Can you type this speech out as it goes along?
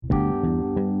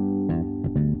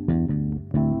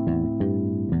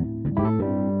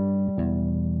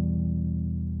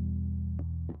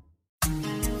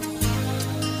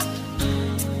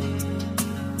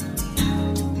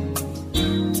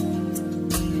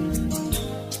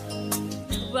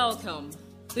welcome.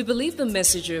 We believe the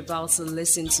message you're about to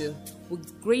listen to will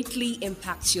greatly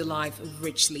impact your life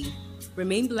richly.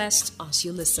 Remain blessed as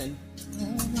you listen.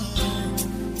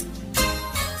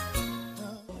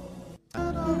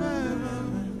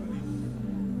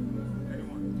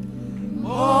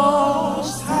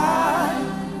 Most High,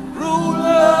 ruler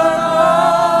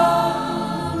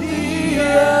of the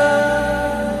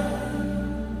earth.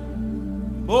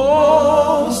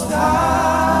 Most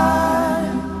High,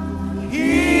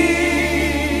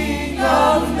 King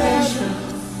of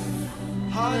nations.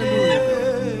 Hallelujah.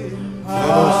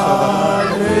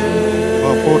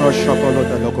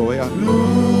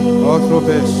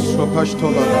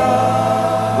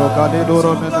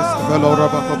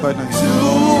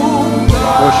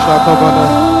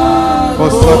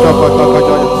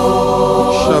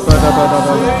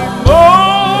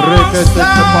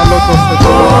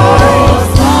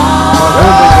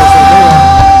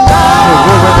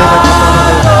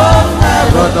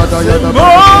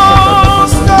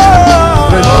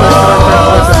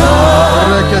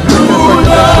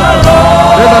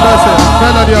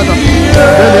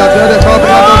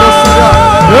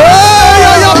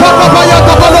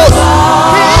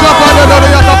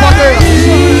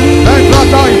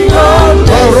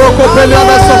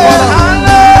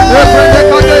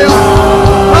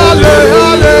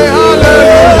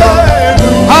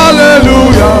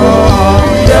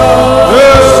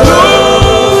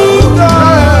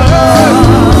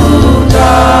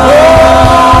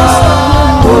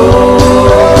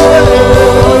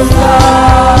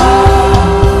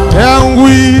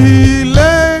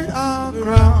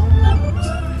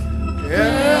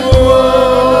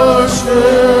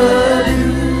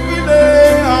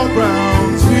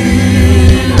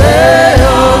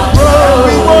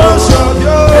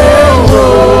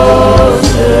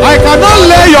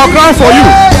 For you,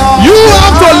 you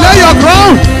have to lay your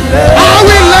crown. I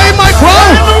will lay my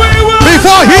crown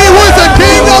before He who is the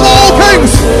King of all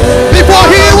kings, before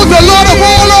He who is the Lord of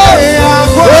all lords.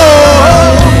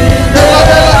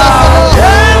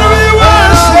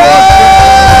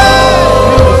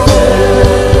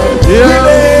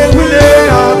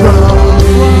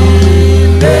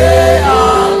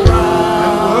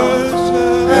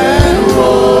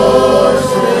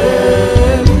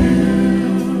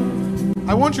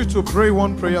 To pray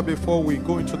one prayer before we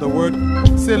go into the word.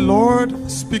 Say,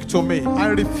 Lord, speak to me. I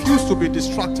refuse to be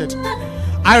distracted.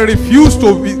 I refuse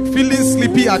to be feeling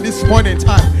sleepy at this point in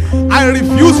time. I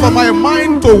refuse for my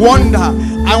mind to wander.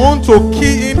 I want to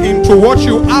key in into what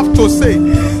you have to say.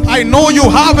 I know you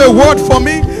have a word for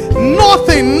me.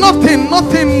 Nothing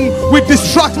will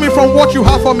distract me from what you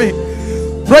have for me.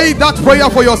 Pray that prayer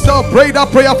for yourself. Pray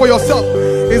that prayer for yourself.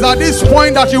 It's at this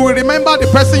point that you will remember the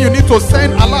person you need to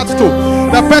send alerts to,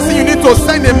 the person you need to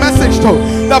send a message to,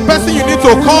 the person you need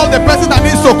to call, the person that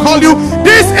needs to call you.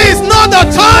 This is not the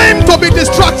time to be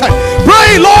distracted.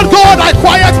 Pray, Lord God, I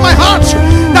quiet my heart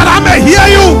that I may hear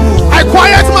you. I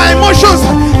quiet my emotions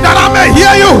that I may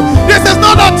hear you. This is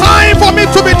not a time for me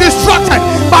to be distracted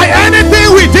by anything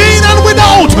within and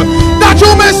without, that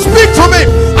you may speak to me.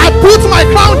 I put my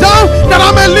crown down that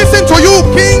I may listen to you,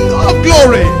 King of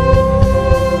glory.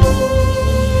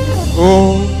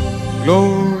 Oh,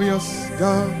 glorious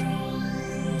God,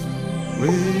 we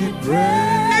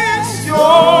praise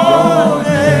your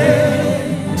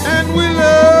name, and we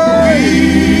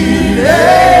lay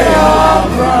our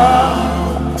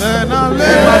crown, and I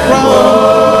lay my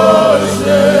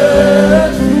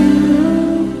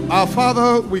crown. Our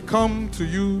Father, we come to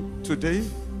you today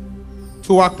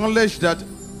to acknowledge that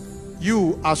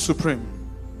you are supreme,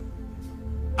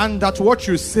 and that what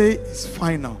you say is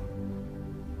final.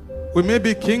 We may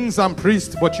be kings and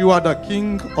priests, but you are the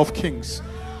King of kings.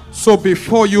 So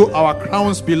before you, our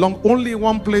crowns belong only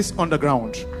one place on the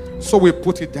ground. So we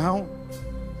put it down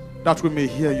that we may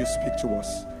hear you speak to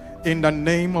us. In the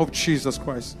name of Jesus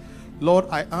Christ. Lord,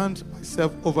 I hand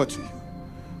myself over to you.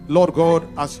 Lord God,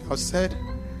 as you have said,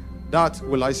 that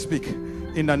will I speak.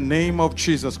 In the name of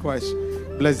Jesus Christ.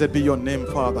 Blessed be your name,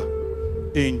 Father.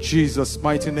 In Jesus'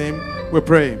 mighty name we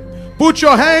pray. Put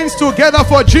your hands together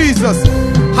for Jesus.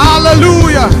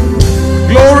 Hallelujah.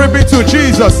 Glory be to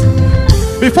Jesus.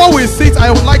 Before we sit,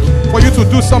 I would like for you to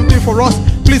do something for us.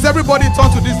 Please, everybody turn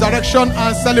to this direction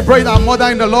and celebrate our mother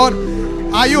in the Lord.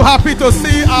 Are you happy to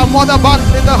see our mother back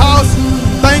in the house?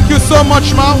 Thank you so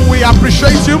much, ma'am. We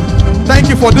appreciate you. Thank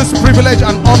you for this privilege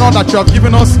and honor that you have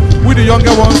given us with the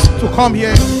younger ones to come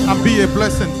here and be a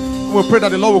blessing. We pray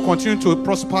that the Lord will continue to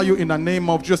prosper you in the name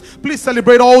of Jesus. Please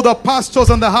celebrate all the pastors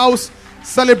in the house.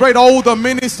 Celebrate all the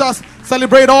ministers.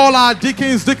 Celebrate all our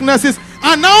deacons, deaconesses.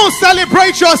 And now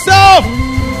celebrate yourself.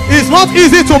 It's not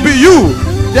easy to be you.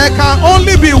 There can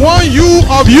only be one you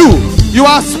of you. You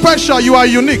are special. You are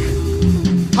unique.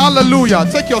 Hallelujah.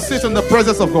 Take your seat in the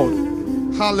presence of God.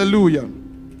 Hallelujah.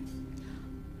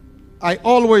 I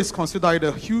always consider it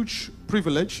a huge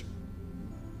privilege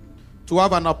to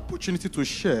have an opportunity to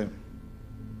share.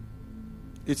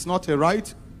 It's not a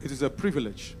right, it is a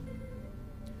privilege.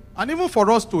 And even for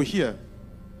us to hear,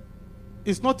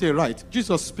 it's not a right.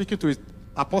 Jesus speaking to his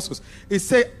apostles, he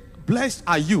said, blessed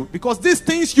are you, because these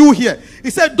things you hear. He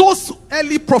said those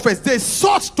early prophets, they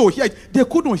sought to hear it. They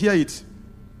couldn't hear it.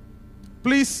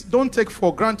 Please don't take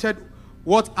for granted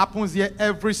what happens here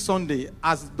every Sunday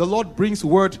as the Lord brings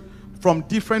word from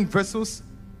different vessels.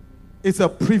 It's a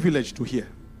privilege to hear.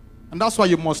 And that's why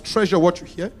you must treasure what you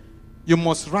hear. You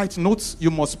must write notes. You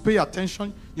must pay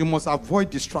attention. You must avoid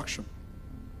distraction.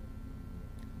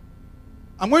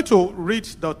 I'm going to read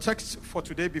the text for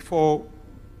today before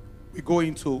we go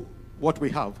into what we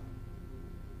have.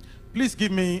 Please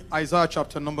give me Isaiah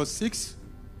chapter number 6.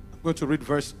 I'm going to read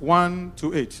verse 1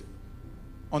 to 8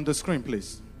 on the screen,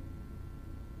 please.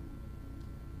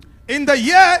 In the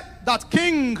year that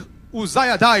King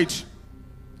Uzziah died,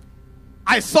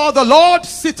 I saw the Lord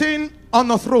sitting on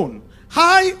a throne,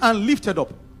 high and lifted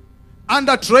up, and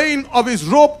the train of his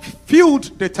robe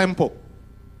filled the temple.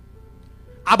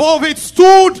 Above it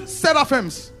stood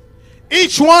seraphims.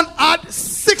 Each one had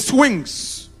 6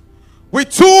 wings. With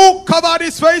 2 covered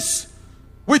his face,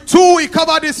 with 2 he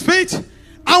covered his feet,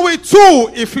 and with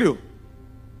 2 he flew.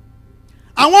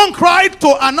 And one cried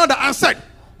to another and said,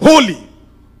 Holy,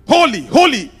 holy,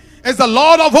 holy is the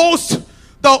Lord of hosts.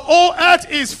 The whole earth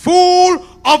is full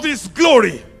of his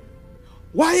glory.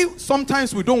 Why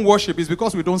sometimes we don't worship is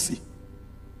because we don't see.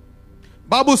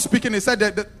 Bible speaking, it said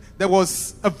that there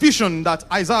was a vision that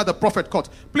Isaiah the prophet caught.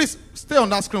 Please stay on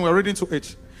that screen. We're reading to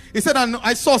it. He said, and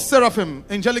I saw seraphim,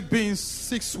 angelic beings,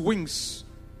 6 wings.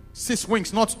 6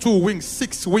 wings, not 2 wings,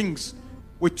 6 wings.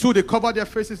 With 2 they cover their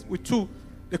faces, with 2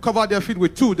 they cover their feet,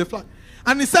 with 2 they fly.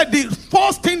 And he said the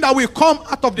first thing that will come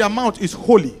out of their mouth is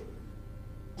holy.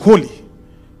 Holy.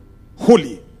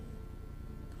 Holy.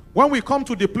 When we come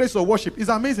to the place of worship, it's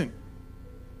amazing.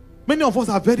 Many of us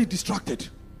are very distracted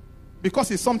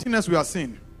because it's something else we are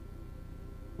seeing.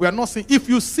 We are not seeing. If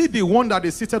you see the one that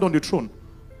is seated on the throne,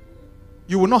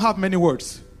 you will not have many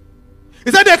words.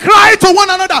 He said they cry to one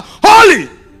another, Holy,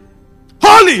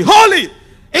 holy, holy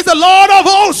is the Lord of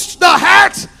hosts. The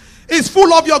earth is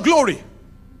full of your glory.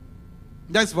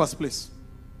 Next verse, please.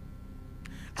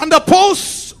 And the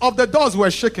posts of the doors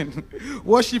were shaken.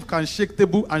 Worship can shake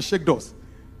table and shake doors.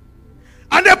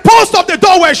 And the posts of the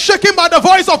door were shaken by the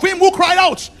voice of him who cried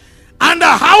out. And the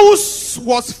house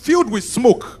was filled with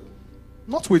smoke.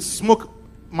 Not with smoke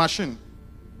machine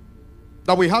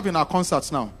that we have in our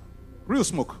concerts now. Real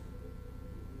smoke.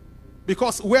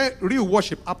 Because where real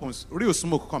worship happens, real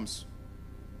smoke comes.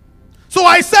 So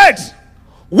I said,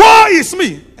 woe is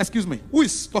me. Excuse me. Who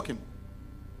is talking?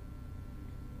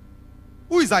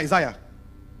 Who is Isaiah?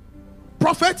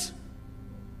 Prophet?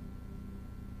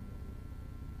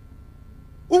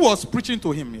 Who was preaching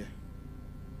to him here?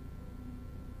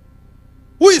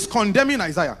 Who is condemning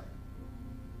Isaiah?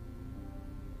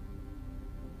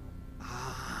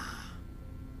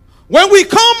 When we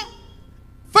come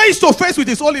face to face with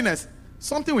his holiness,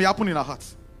 something will happen in our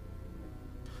hearts.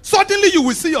 Suddenly you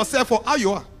will see yourself for how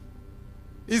you are.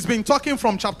 He's been talking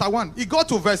from chapter 1. He got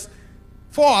to verse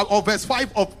 4 or verse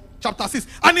 5 of chapter 6.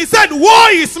 And he said, woe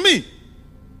is me.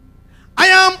 I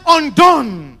am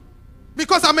undone,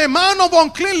 because I'm a man of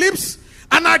unclean lips,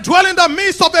 and I dwell in the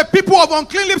midst of a people of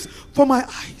unclean lips. For my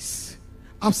eyes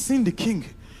have seen the King,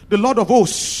 the Lord of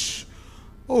hosts.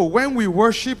 Oh, when we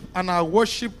worship and our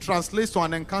worship translates to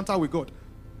an encounter with God,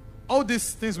 all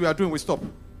these things we are doing will stop.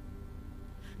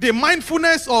 The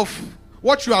mindfulness of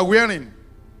what you are wearing,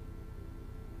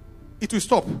 it will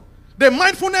stop. The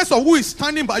mindfulness of who is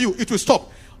standing by you, it will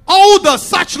stop. All the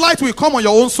searchlight will come on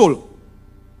your own soul.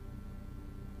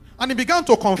 And he began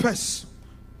to confess.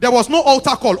 There was no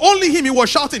altar call. Only him. He was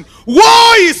shouting,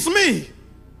 woe is me.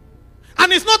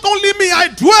 And it's not only me. I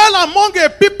dwell among a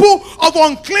people of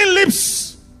unclean lips.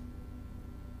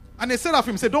 And the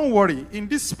seraphim said, don't worry. In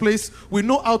this place, we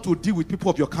know how to deal with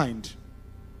people of your kind.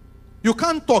 You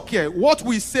can't talk here. What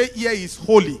we say here is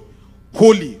holy.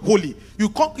 Holy, holy. You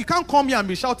can't come here and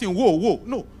be shouting, whoa, whoa.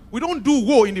 No. We don't do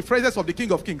whoa in the phrases of the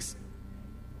King of Kings.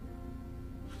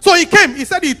 So he came. He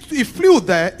said he flew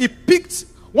there. He picked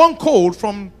one coal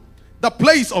from the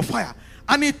place of fire.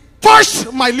 And he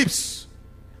touched my lips.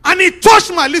 And he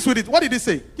touched my lips with it. What did he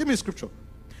say? Give me a scripture.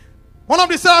 One of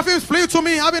the seraphims flew to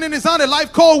me, having in his hand a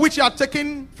live coal which he had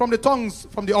taken from the tongues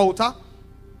from the altar.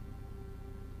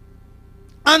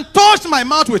 and touched my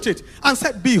mouth with it, and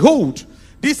said, behold,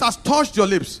 this has touched your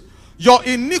lips. Your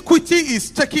iniquity is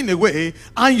taken away,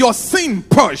 and your sin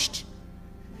purged.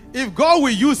 If God will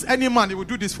use any man, he will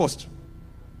do this first.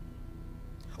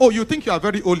 Oh, you think you are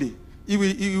very holy. He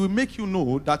will make you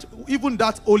know that even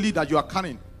that holy that you are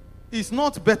carrying is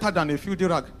not better than a filthy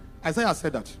rag. Isaiah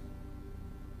said that.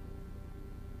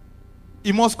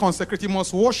 He must consecrate. He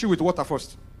must wash you with water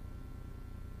first.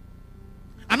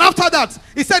 And after that,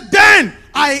 he said, then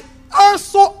I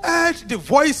also heard the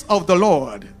voice of the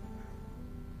Lord.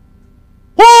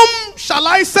 Whom shall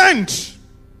I send?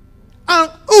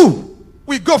 And who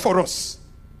will go for us?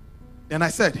 Then I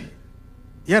said,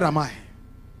 here am I.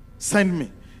 Send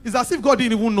me. It's as if God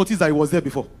didn't even notice that he was there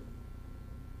before.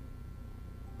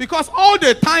 Because all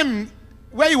the time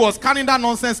where he was carrying that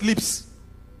nonsense lips,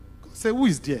 God said, who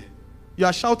is there? You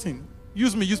are shouting,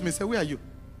 use me, use me. Say, where are you?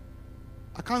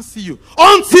 I can't see you.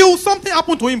 Until something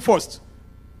happened to him first.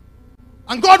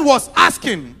 And God was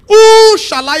asking, who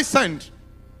shall I send?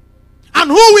 And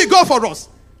who will go for us?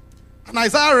 And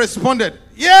Isaiah responded,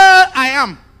 here I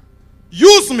am.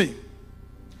 Use me.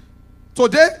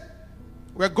 Today,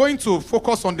 we're going to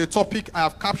focus on the topic I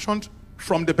have captioned,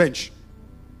 from the bench.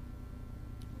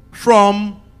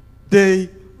 From the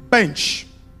bench.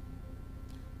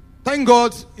 Thank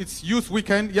God it's Youth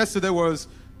Weekend. Yesterday was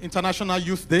International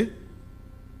Youth Day.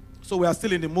 So we are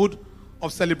still in the mood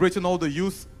of celebrating all the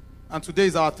youth. And today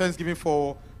is our Thanksgiving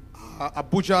for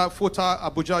Abuja, FOTA,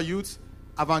 Abuja Youth,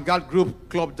 Avant-Garde Group,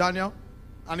 Club Daniel.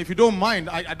 And if you don't mind,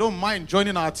 I don't mind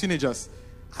joining our teenagers.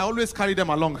 I always carry them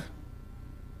along.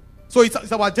 So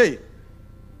it's our day.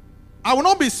 I will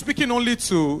not be speaking only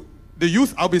to the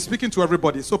youth. I'll be speaking to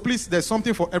everybody. So please, there's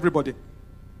something for everybody.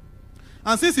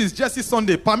 And since it's Jesse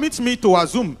Sunday, permit me to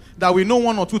assume that we know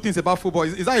one or two things about football.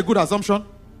 Is that a good assumption?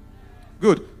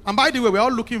 Good. And by the way, we're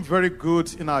all looking very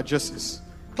good in our jerseys.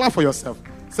 Clap for yourself.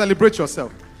 Celebrate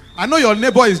yourself. I know your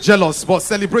neighbor is jealous, but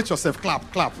celebrate yourself.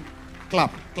 Clap, clap,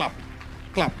 clap, clap,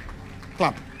 clap,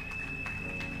 clap.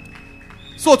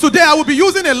 So today I will be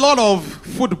using a lot of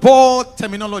football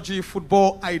terminology,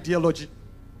 football ideology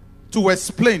to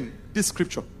explain this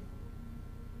scripture.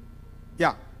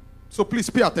 Yeah. So please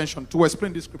pay attention to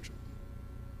explain this scripture.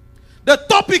 The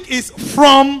topic is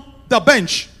from the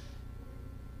bench.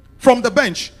 From the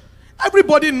bench.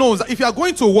 Everybody knows that if you are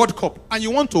going to a World Cup and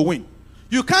you want to win,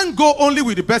 you can't go only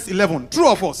with the best 11. True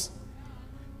or false?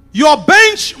 Your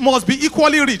bench must be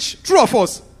equally rich. True or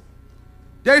false?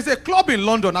 There is a club in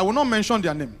London. I will not mention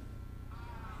their name.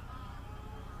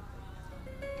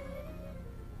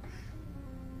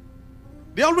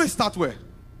 They always start well.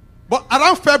 But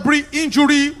around February,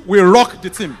 injury will rock the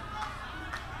team.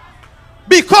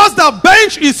 Because the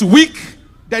bench is weak,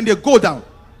 then they go down.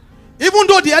 Even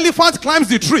though the elephant climbs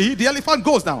the tree, the elephant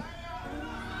goes down.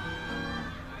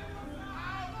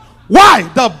 Why?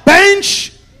 The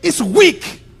bench is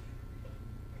weak.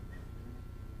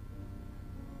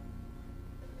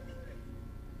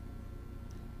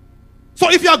 So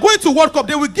if you are going to World Cup,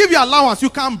 they will give you allowance. You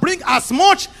can bring as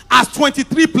much as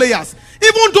 23 players.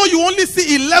 Even though you only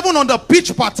see 11 on the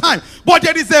pitch per time. But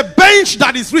there is a bench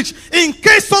that is rich. In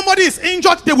case somebody is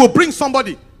injured, they will bring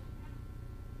somebody.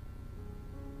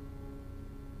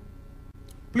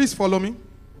 Please follow me.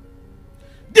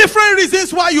 Different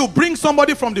reasons why you bring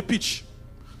somebody from the pitch.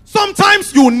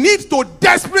 Sometimes you need to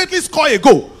desperately score a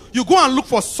goal. You go and look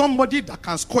for somebody that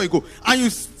can score a goal. And you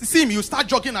see him, you start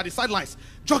jogging at the sidelines.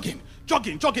 Jogging.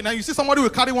 And you see somebody will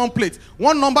carry one plate.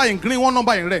 One number in green, one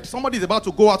number in red. Somebody is about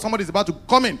to go out. Somebody is about to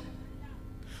come in.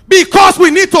 Because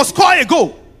we need to score a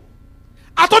goal.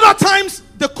 At other times,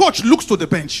 the coach looks to the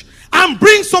bench and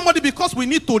brings somebody because we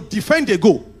need to defend a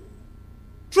goal.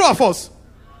 True or false?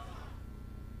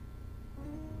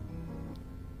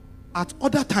 At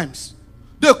other times,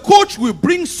 the coach will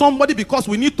bring somebody because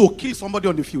we need to kill somebody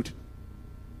on the field.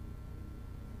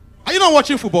 Are you not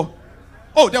watching football?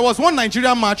 Oh, there was one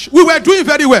Nigerian match. We were doing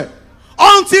very well.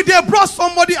 Until they brought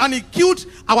somebody and he killed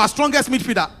our strongest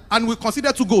midfielder. And we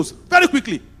considered 2 goals very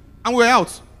quickly. And we were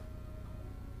out.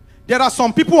 There are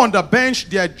some people on the bench,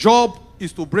 their job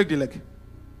is to break the leg.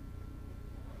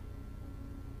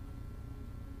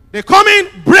 They come in,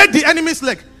 break the enemy's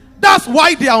leg. That's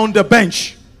why they are on the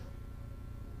bench.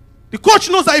 The coach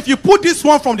knows that if you put this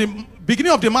one from the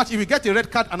beginning of the match, he will get a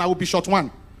red card and I will be shot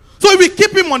 1. So we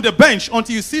keep him on the bench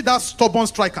until you see that stubborn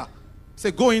striker.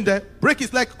 Say, go in there, break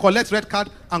his leg, collect red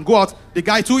card, and go out. The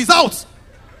guy too is out.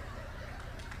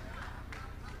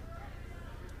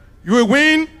 You will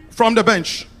win from the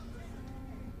bench.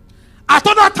 At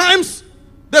other times,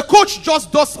 the coach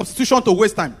just does substitution to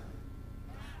waste time.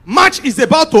 Match is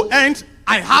about to end.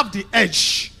 I have the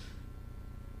edge.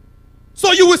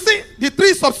 So you will see the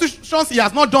 3 substitutions he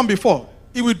has not done before.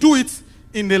 He will do it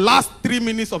in the last 3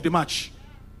 minutes of the match.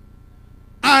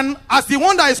 And as the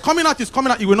one that is coming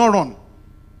out, he will not run.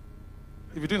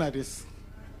 If you're doing like this.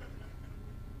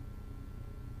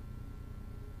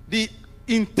 The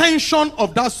intention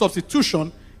of that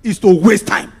substitution is to waste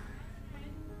time.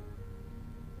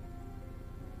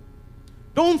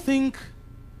 Don't think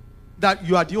that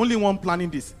you are the only one planning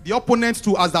this. The opponent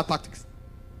too has that tactics.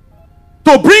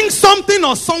 To bring something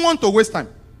or someone to waste time.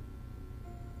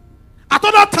 At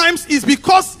other times, it's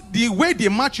because the way the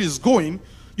match is going,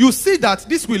 you see that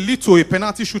this will lead to a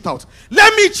penalty shootout.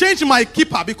 Let me change my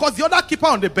keeper because the other keeper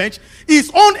on the bench,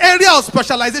 his own area of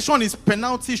specialization is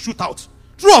penalty shootout.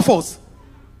 True or false?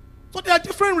 So there are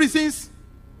different reasons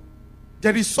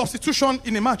there is substitution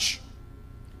in a match.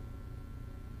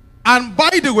 And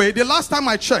by the way, the last time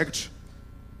I checked,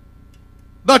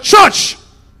 the church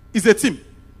is a team.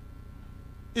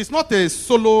 It's not a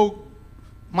solo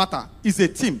matter. It's a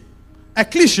team.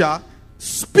 Ecclesia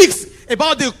speaks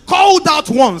about the called out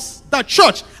ones, the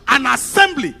church, an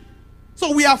assembly.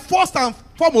 So we are first and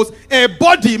foremost a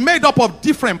body made up of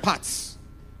different parts.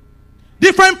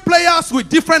 Different players with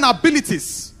different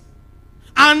abilities.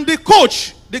 And the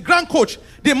coach, the grand coach,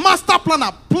 the master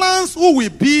planner plans who will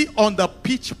be on the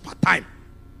pitch per time.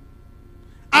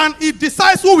 And he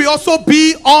decides who will also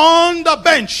be on the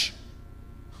bench.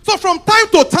 So from time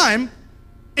to time,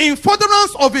 in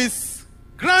furtherance of his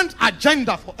grand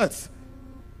agenda for us,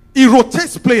 he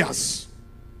rotates players.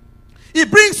 He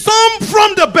brings some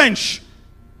from the bench.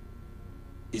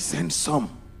 He sends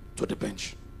some to the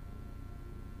bench.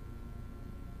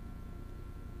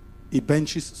 He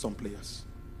benches some players.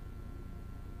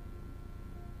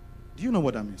 Do you know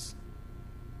what that means?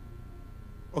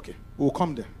 Okay, we'll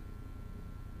come there.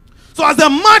 So as the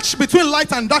match between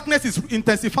light and darkness is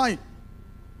intensifying,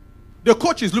 the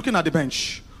coach is looking at the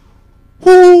bench.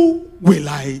 Who will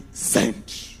I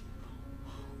send?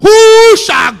 Who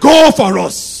shall go for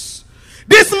us?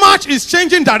 This match is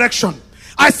changing direction.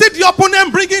 I see the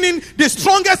opponent bringing in the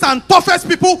strongest and toughest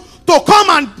people to come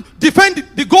and defend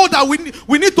the goal that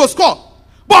we need to score.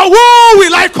 But who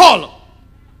will I call?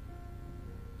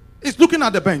 He's looking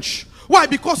at the bench. Why?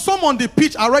 Because some on the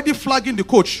pitch are already flagging the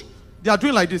coach. They are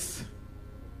doing like this.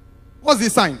 What's the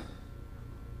sign?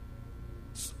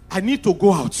 I need to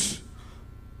go out.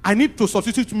 I need to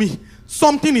substitute me.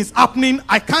 Something is happening.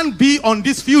 I can't be on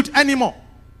this field anymore.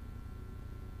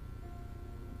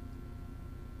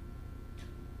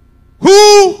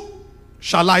 Who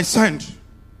shall I send?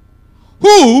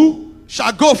 Who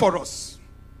shall go for us?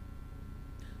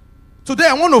 Today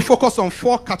I want to focus on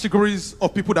 4 categories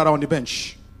of people that are on the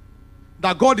bench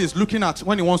that God is looking at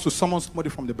when he wants to summon somebody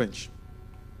from the bench.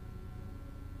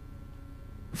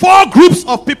 4 groups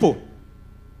of people.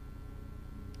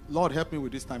 Lord, help me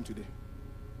with this time today.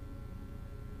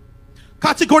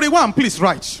 Category 1, please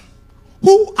write.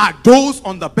 Who are those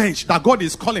on the bench that God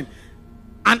is calling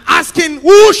and asking,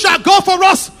 who shall go for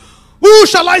us? Who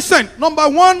shall I send? Number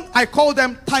 1, I call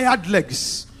them tired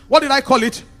legs. What did I call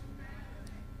it?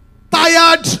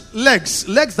 Tired legs.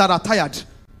 Legs that are tired.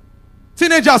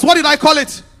 Teenagers, what did I call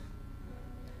it?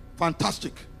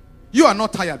 Fantastic. You are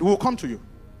not tired. We will come to you.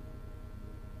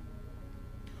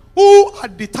 Who are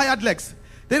the tired legs?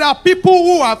 There are people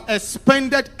who have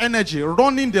expended energy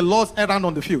running the Lord's errand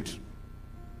on the field.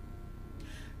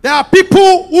 There are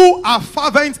people who are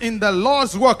fervent in the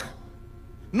Lord's work,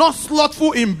 not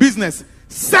slothful in business,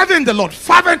 serving the Lord,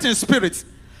 fervent in spirit.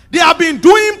 They have been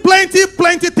doing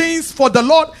plenty things for the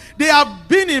Lord. They have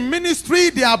been in ministry,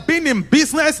 they have been in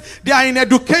business, they are in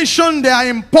education, they are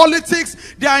in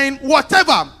politics, they are in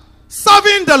whatever.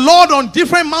 Serving the Lord on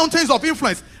different mountains of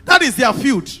influence. That is their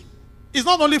field. It's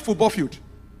not only football field.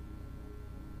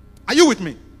 Are you with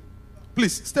me?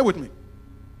 Please, stay with me.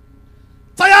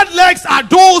 Tired legs are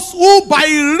those who by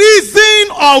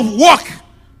reason of work,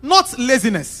 not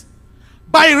laziness,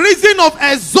 by reason of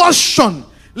exhaustion,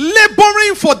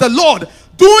 laboring for the Lord,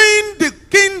 doing the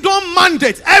kingdom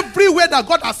mandate everywhere that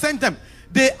God has sent them,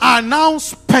 they are now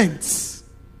spent.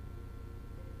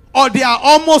 Or they are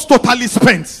almost totally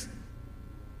spent.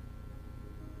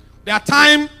 Their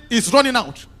time is running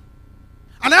out.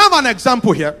 And I have an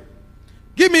example here.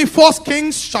 Give me 1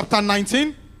 Kings chapter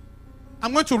 19.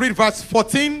 I'm going to read verse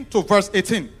 14 to verse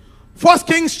 18. 1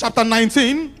 Kings chapter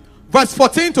 19, verse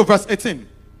 14 to verse 18.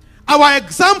 Our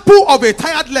example of a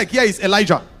tired leg here is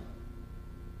Elijah.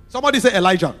 Somebody say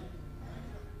Elijah.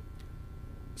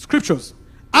 Scriptures.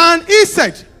 And he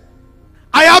said,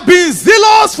 I have been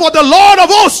zealous for the Lord of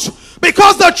hosts,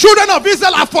 because the children of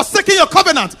Israel have forsaken your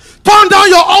covenant, torn down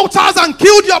your altars, and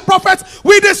killed your prophets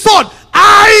with the sword.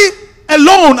 I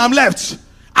alone am left,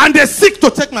 and they seek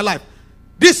to take my life.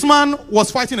 This man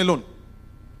was fighting alone.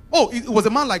 Oh, it was a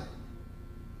man like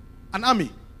an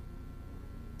army.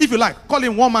 If you like, call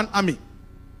him one-man army.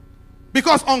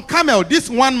 Because on Carmel, this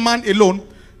one man alone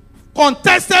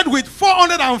contested with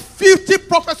 450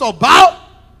 prophets of Baal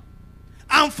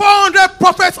and 400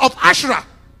 prophets of Asherah.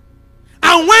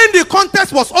 And when the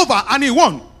contest was over and he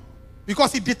won,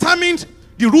 because he determined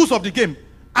the rules of the game,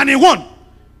 and he won,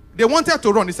 they wanted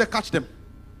to run. He said, catch them.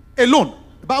 Alone.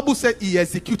 The Bible said he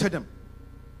executed them.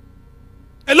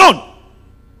 Alone.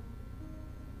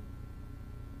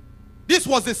 This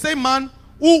was the same man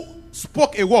who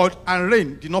spoke a word and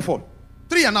rain did not fall.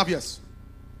 3.5 years.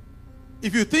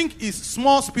 If you think it's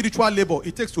small spiritual labor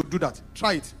it takes to do that,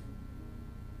 try it.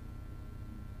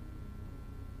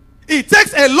 It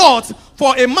takes a lot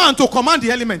for a man to command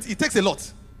the elements. It takes a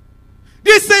lot.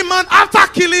 This same man, after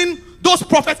killing those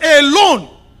prophets alone,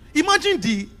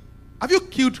 imagine have you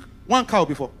killed one cow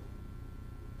before?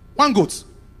 One goat?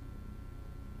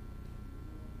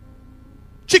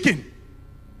 Chicken?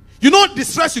 You know the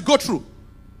stress you go through.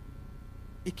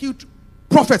 He killed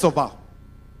prophets of Baal.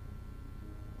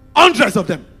 Hundreds of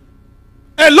them.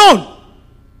 Alone.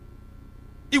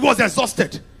 He was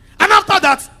exhausted. And after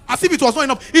that, as if it was not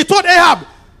enough, he told Ahab,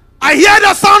 I hear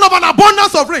the sound of an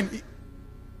abundance of rain.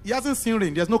 He hasn't seen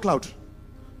rain. There's no cloud.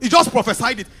 He just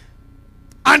prophesied it.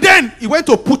 And then he went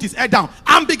to put his head down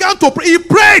and began to pray. He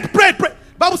prayed. The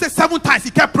Bible says 7 times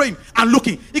he kept praying and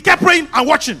looking. He kept praying and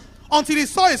watching until he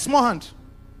saw a small hand.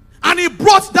 And he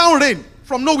brought down rain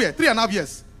from nowhere. 3.5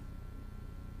 years.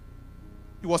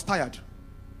 He was tired.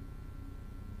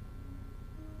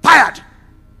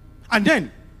 And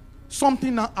then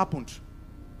something now happened.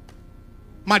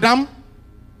 Madam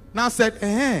now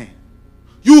said,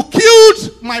 you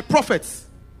killed my prophets.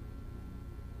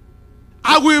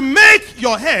 I will make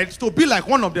your head to be like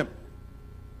one of them.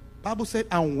 Bible said,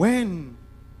 and when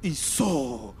he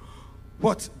saw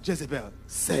what Jezebel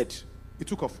said, he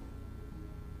took off.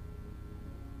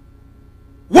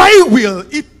 Why will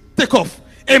it take off?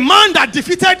 A man that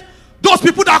defeated those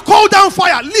people that called down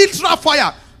fire, literal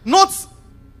fire, not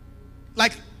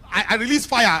like I release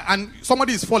fire and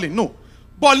somebody is falling. No.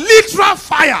 But literal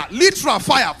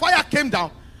fire. Fire came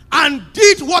down and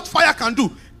did what fire can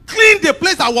do. Cleaned the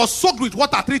place that was soaked with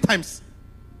water 3 times.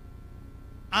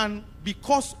 And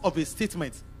because of a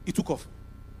statement, he took off.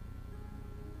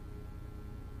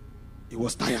 He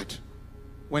was tired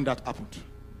when that happened.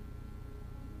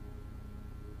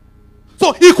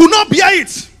 So he could not bear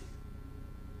it.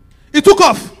 He took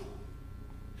off.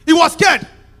 He was scared.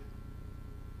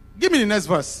 Give me the next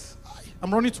verse.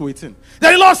 I'm running to 18.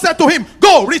 Then the Lord said to him,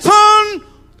 go, return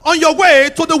on your way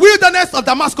to the wilderness of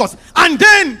Damascus. And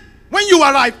then when you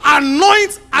arrive,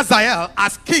 anoint Hazael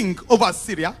as king over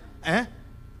Syria.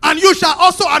 And you shall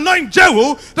also anoint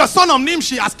Jehu, the son of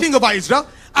Nimshi, as king over Israel.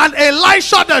 And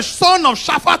Elisha, the son of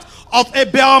Shaphat of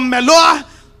Abel-Meholah,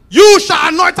 you shall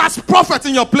anoint as prophet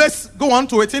in your place. Go on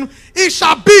to 18. It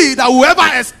shall be that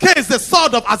whoever escapes the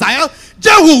sword of Hazael,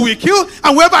 Jehu will kill.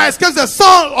 And whoever escapes the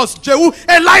sword of Jehu,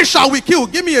 Elisha will kill.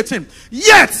 Give me 18.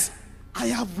 Yet I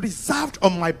have reserved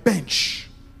on my bench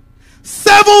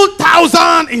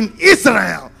 7,000 in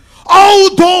Israel.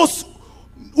 All those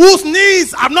whose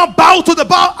knees have not bowed to the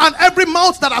Baal, and every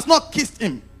mouth that has not kissed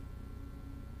him.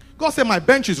 God said, my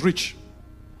bench is rich.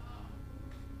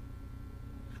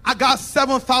 I got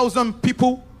 7,000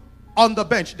 people on the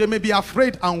bench. They may be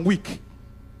afraid and weak,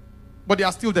 but they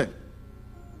are still there.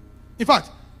 In fact,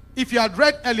 if you had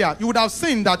read earlier, you would have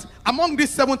seen that among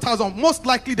these 7,000, most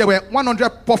likely there were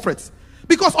 100 prophets.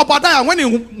 Because Obadiah, when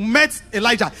he met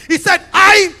Elijah, he said,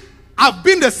 I have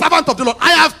been the servant of the Lord.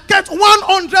 I have kept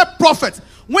 100 prophets.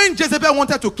 When Jezebel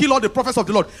wanted to kill all the prophets of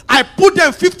the Lord, I put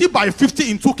them 50 by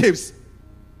 50 in 2 caves.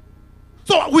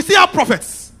 So we see our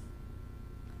prophets.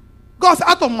 God said,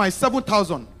 out of my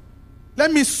 7,000,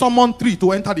 let me summon 3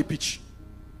 to enter the pitch.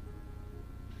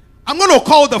 I'm going to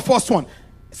call the first one.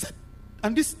 He said,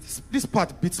 and this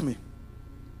part beats me.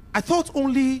 I thought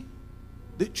only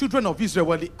the children of Israel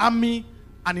were the army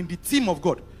and in the team of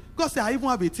God. God said, I even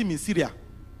have a team in Syria.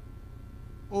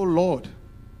 Oh Lord.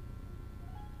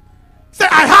 Say,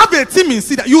 I have a team in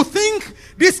Syria. You think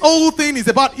this whole thing is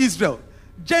about Israel?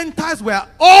 Gentiles were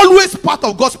always part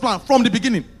of God's plan from the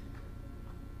beginning.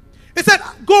 He said,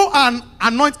 go and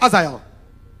anoint Hazael,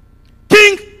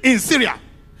 king in Syria.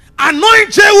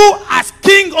 Anoint Jehu as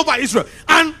king over Israel.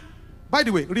 And, by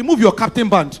the way, remove your captain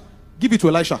band. Give it to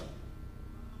Elisha.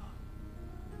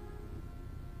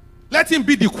 Let him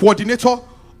be the coordinator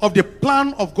of the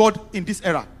plan of God in this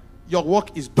era. Your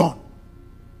work is done.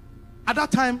 At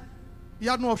that time, he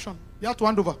had no option. He had to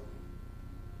hand over.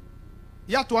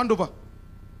 He had to hand over.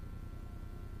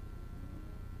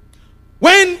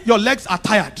 When your legs are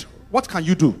tired, what can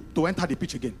you do to enter the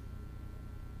pitch again?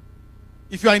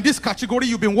 If you are in this category,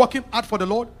 you've been working hard for the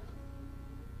Lord.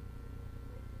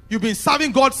 You've been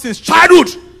serving God since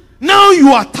childhood. Now you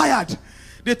are tired.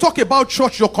 They talk about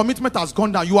church, your commitment has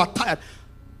gone down. You are tired.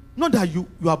 Not that you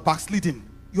are backsliding.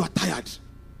 You are tired.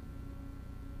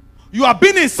 You have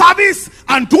been in service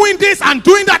and doing this and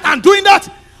doing that and doing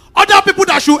that. Other people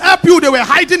that should help you, they were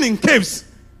hiding in caves.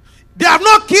 They have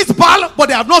not kissed Baal, but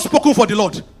they have not spoken for the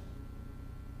Lord.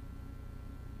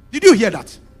 Did you hear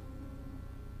that?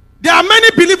 There are many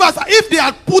believers that if they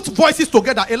had put voices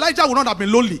together, Elijah would not have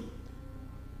been lonely.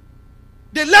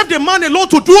 They left the man alone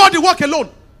to do all the work alone.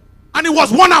 And it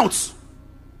was worn out.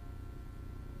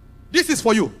 This is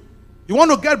for you. You want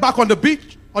to get back on the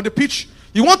pitch.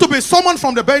 You want to be summoned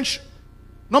from the bench.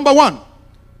 Number one,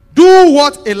 do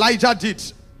what Elijah did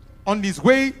on his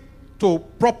way to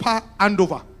proper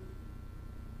handover.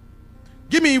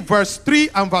 Give me verse 3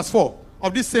 and verse 4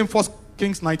 of this same 1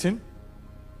 Kings 19.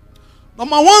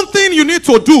 Number one thing you need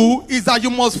to do is that you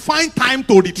must find time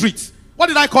to retreat. What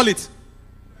did I call it?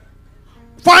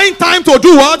 Find time to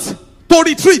do what? To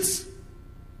retreat.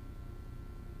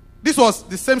 This was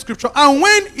the same scripture. And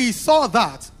when he saw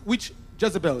that, which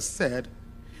Jezebel said,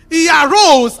 he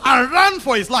arose and ran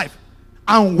for his life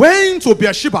and went to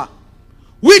Beersheba,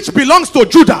 which belongs to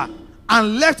Judah,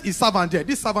 and left his servant there.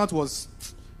 This servant was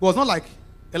not like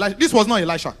Elijah. This was not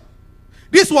Elisha.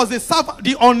 This was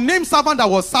the unnamed servant that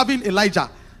was serving Elijah.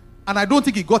 And I don't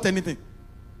think he got anything.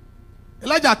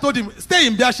 Elijah told him, stay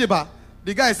in Beersheba.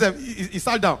 The guy said, he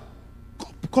sat down.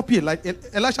 Copy Elijah.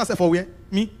 Elisha said, for where?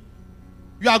 Me?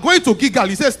 You are going to Gilgal.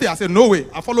 He said, stay. I said, no way.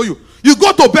 I follow you. You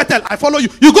go to Bethel. I follow you.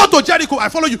 You go to Jericho. I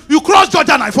follow you. You cross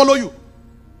Jordan. I follow you.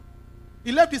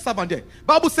 He left his servant there.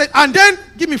 Bible said, and then,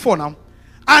 give me 4 now.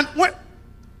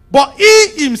 But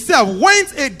he himself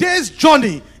went a day's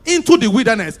journey into the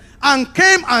wilderness and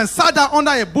came and sat down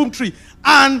under a boom tree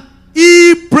and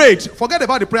he prayed. Forget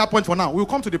about the prayer point for now. We'll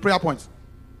come to the prayer point.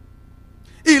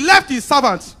 He left his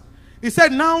servant. He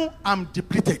said, now I'm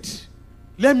depleted.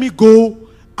 Let me go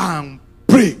and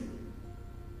pray.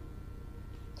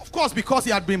 Of course, because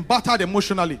he had been battered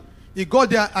emotionally, he got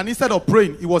there and instead of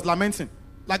praying, he was lamenting.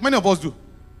 Like many of us do.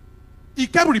 He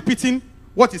kept repeating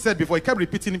what he said before. He kept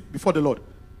repeating it before the Lord.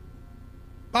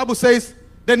 Bible says,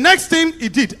 the next thing he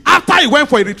did after he went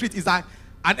for a retreat is that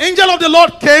an angel of the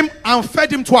Lord came and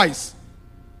fed him twice.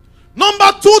 Number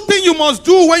 2 thing you must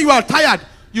do when you are tired,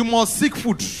 you must seek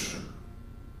food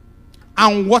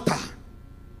and water.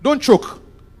 Don't choke.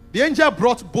 The angel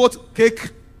brought both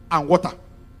cake and water.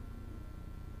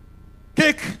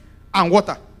 Cake and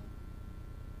water.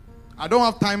 I don't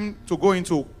have time to go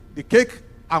into the cake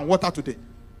and water today.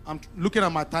 I'm looking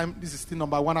at my time. This is still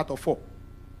number 1 out of 4.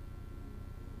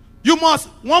 You must,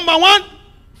 number 1,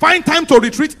 find time to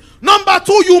retreat. Number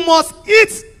 2, you must eat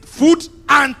food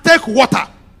and take water.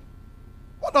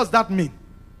 What does that mean?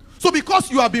 So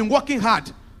because you have been working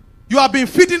hard, you have been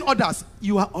feeding others,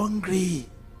 you are hungry.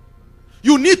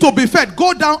 You need to be fed.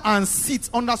 Go down and sit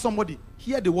under somebody.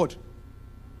 Hear the word.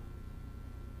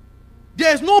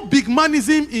 There is no big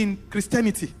manism in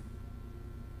Christianity.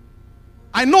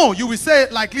 I know you will say,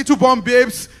 like little born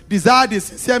babes, desire the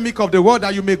sincere milk of the word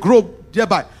that you may grow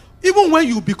thereby. Even when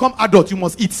you become adult, you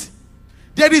must eat.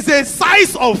 There is a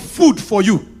size of food for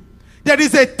you. There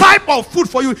is a type of food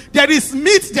for you. There is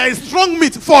meat, there is strong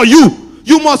meat for you.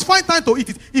 You must find time to eat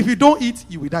it. If you don't eat,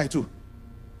 you will die too.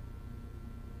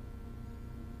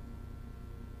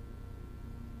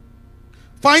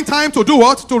 Find time to do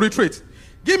what? To retreat.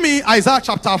 Give me Isaiah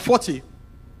chapter 40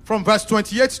 from verse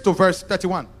 28 to verse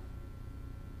 31.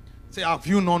 Say, have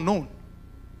you not known?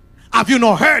 Have you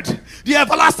not heard? The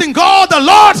everlasting God, the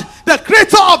Lord, the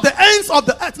creator of the ends of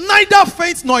the earth, neither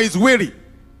faints nor is weary.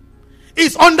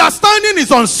 His understanding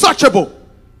is unsearchable.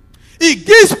 He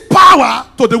gives power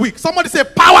to the weak. Somebody say,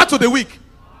 power to the weak.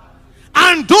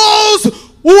 And those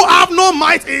who have no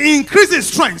might, he increases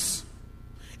strength.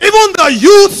 Even the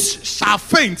youths shall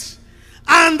faint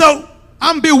and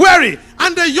be weary,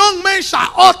 and the young men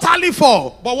shall utterly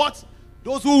fall. But what?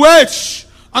 Those who wait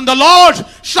on the Lord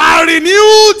shall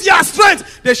renew their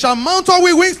strength. They shall mount on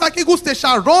with wings like eagles. They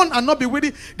shall run and not be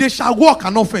weary. They shall walk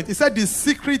and not faint. He said the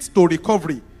secret to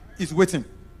recovery is waiting.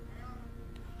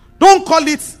 Don't call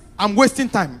it, I'm wasting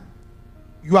time.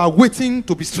 You are waiting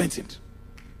to be strengthened.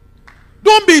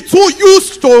 Don't be too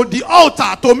used to the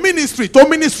altar, to ministry, to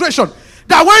ministration,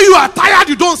 that when you are tired,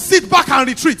 you don't sit back and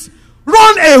retreat.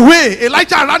 Run away.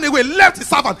 Elijah ran away, left his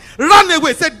servant, ran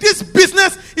away, said, this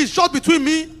business is short between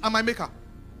me and my maker.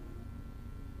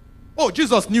 Oh,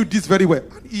 Jesus knew this very well.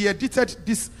 He edited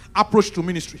this approach to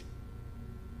ministry.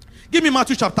 Give me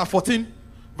Matthew chapter 14,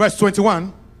 verse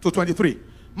 21 to 23.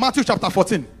 Matthew chapter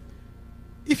 14.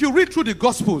 If you read through the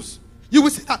Gospels, you will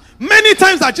see that many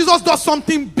times that Jesus does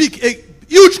something big, a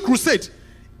huge crusade.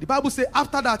 The Bible says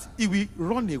after that, he will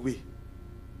run away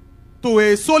to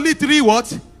a solitary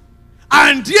what?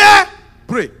 And there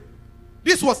pray.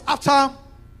 This was after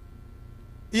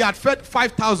he had fed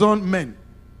 5,000 men.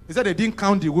 He said they didn't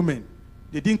count the women.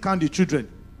 They didn't count the children.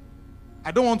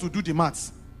 I don't want to do the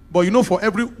maths. But you know, for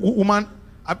every woman,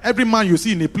 every man you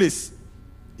see in a place,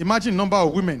 imagine the number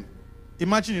of women.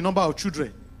 Imagine the number of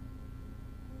children.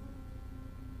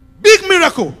 Big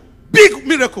miracle. Big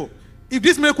miracle. If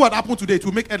this miracle had happened today, it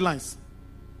will make headlines.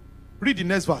 Read the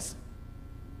next verse.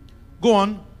 Go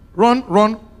on.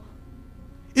 Run.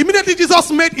 Immediately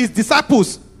Jesus made his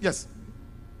disciples. Yes.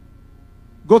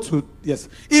 Go to, yes.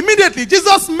 Immediately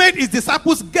Jesus made his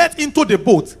disciples get into the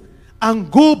boat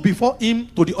and go before him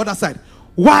to the other side,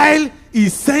 while he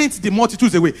sent the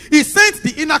multitudes away. He sent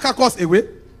the inner carcass away,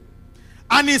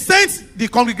 and he sent the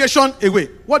congregation away.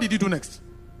 What did he do next?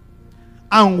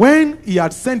 And when he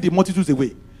had sent the multitudes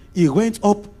away, he went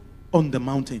up on the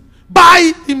mountain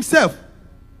by himself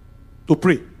to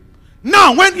pray.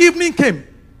 Now, when evening came,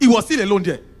 he was still alone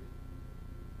there.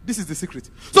 This is the secret.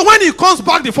 So when he comes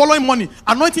back the following morning,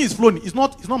 anointing is flowing. It's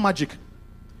not magic.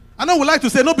 I know we like to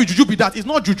say, no be juju be that. It's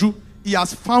not juju. He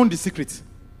has found the secret.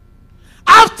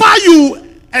 After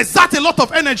you exert a lot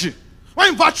of energy,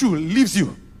 when virtue leaves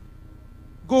you,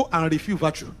 go and refill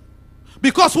virtue.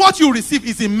 Because what you receive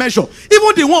is in measure.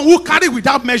 Even the one who carry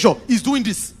without measure is doing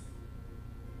this.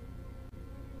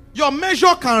 Your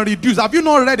measure can reduce. Have you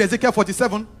not read Ezekiel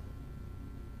 47?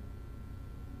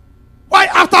 Why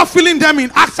after filling them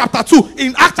in Acts chapter 2,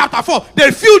 in Acts chapter 4,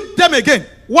 they filled them again?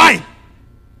 Why?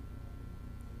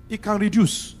 It can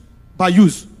reduce by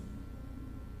use.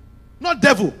 Not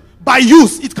devil. By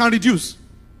use, it can reduce.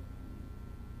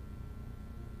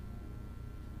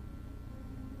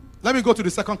 Let me go to the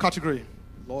second category.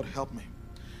 Lord help me.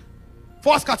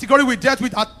 First category we dealt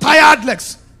with are tired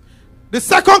legs. The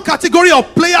second category of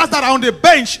players that are on the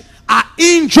bench are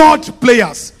injured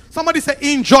players. Somebody say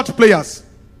injured players.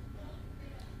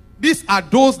 These are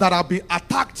those that have been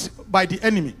attacked by the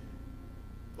enemy.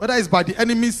 Whether it's by the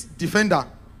enemy's defender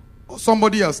or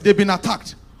somebody else, they've been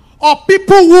attacked. Or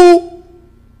people who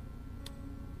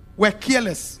were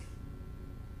careless.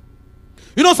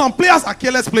 You know, some players are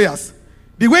careless players.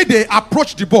 The way they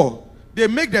approach the ball, they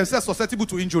make themselves susceptible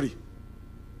to injury.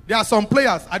 There are some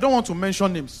players, I don't want to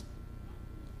mention names,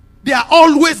 they are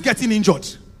always getting injured.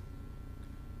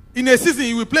 In a season,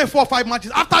 you will play 4 or 5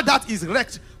 matches. After that, he's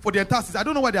wrecked for the entire season. I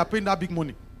don't know why they are paying that big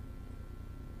money.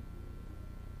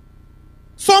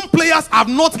 Some players have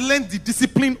not learned the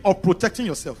discipline of protecting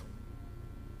yourself.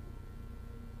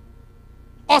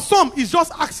 Or some is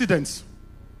just accidents.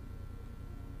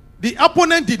 The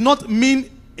opponent did not mean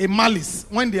a malice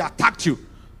when they attacked you,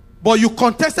 but you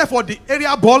contested for the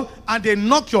area ball and they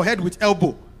knocked your head with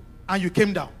elbow and you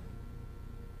came down.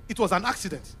 It was an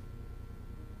accident.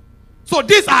 So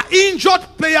these are injured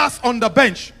players on the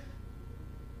bench.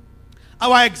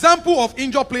 Our example of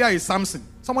injured player is Samson.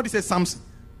 Somebody say Samson.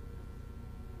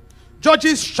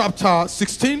 Judges chapter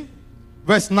 16,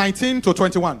 verse 19 to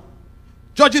 21.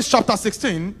 Judges chapter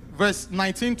 16, verse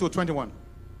 19 to 21.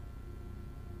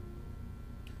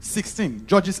 16.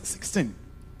 Judges 16.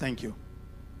 Thank you.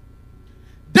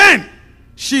 Then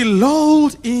she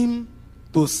lulled him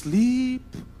to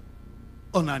sleep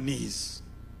on her knees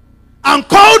and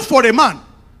called for a man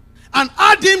and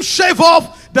had him shave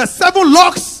off the 7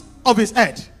 locks of his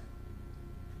head.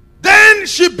 Then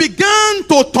she began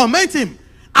to torment him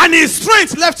and his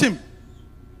strength left him.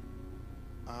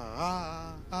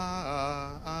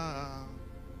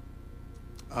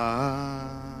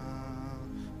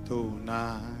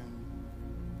 Tonight.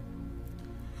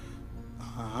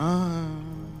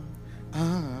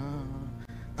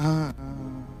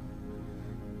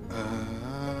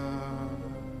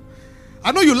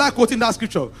 I know you like quoting that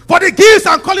scripture. For the gifts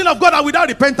and calling of God are without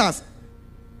repentance.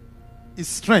 His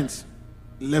strength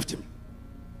left him.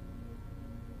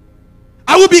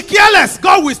 I will be careless.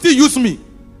 God will still use me.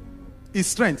 His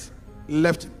strength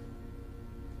left him.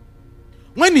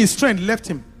 When his strength left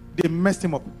him, they messed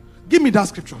him up. Give me that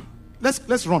scripture.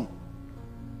 Let's run.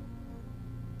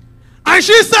 And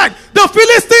she said, the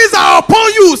Philistines are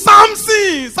upon you,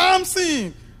 Samson,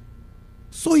 Samson.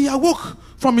 So he awoke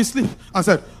from his sleep and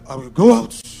said, I will go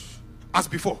out as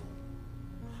before,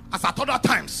 as at other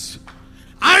times,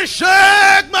 and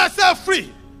shake myself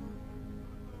free.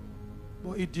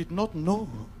 But he did not know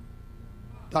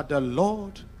that the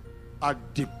Lord had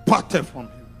departed from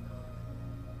him.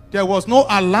 There was no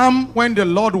alarm when the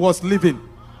Lord was leaving.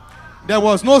 There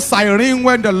was no siren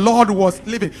when the Lord was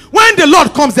leaving. When the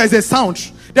Lord comes, there is a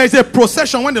sound. There is a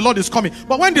procession when the Lord is coming.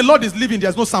 But when the Lord is leaving,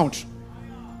 there's no sound.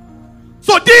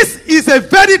 So this is a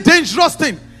very dangerous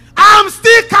thing. I'm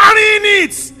still carrying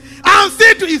it. I'm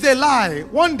still is a lie.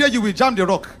 One day you will jam the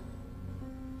rock.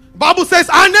 Bible says,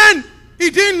 and then he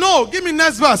didn't know. Give me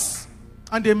next verse.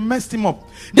 And they messed him up.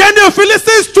 Then the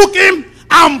Philistines took him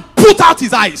and put out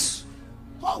his eyes.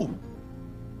 Oh.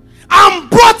 And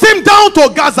brought him down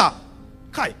to Gaza.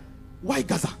 Kai, why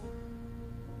Gaza?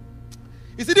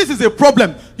 You see, this is a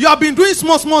problem. You have been doing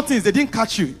small things. They didn't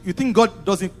catch you. You think God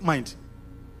doesn't mind?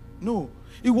 No.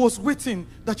 He was waiting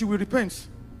that you will repent.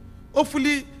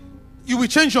 Hopefully, you will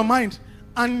change your mind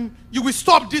and you will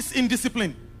stop this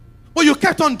indiscipline. But you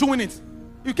kept on doing it.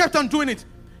 You kept on doing it.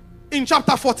 In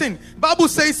chapter 14, Bible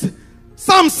says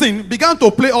Samson began to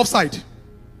play offside.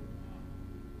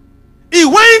 He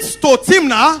went to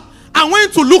Timnah and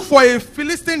went to look for a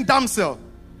Philistine damsel.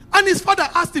 And his father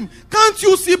asked him, can't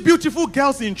you see beautiful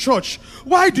girls in church?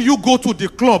 Why do you go to the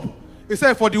club? He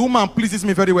said, for the woman pleases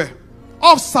me very well.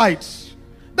 Offside.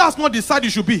 That's not the side you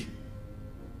should be.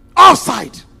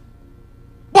 Offside.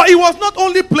 But he was not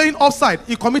only playing offside,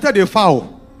 he committed a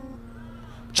foul.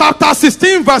 Chapter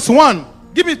 16 verse 1.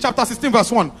 Give me chapter 16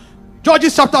 verse 1.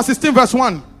 Judges chapter 16 verse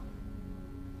 1.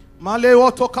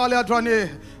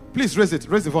 Please raise it.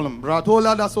 Raise the volume. Now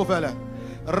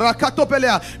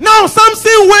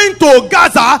Samson went to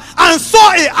Gaza and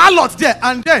saw a harlot there.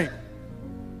 And then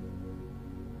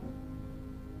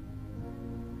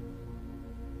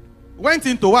went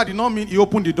into her did not mean he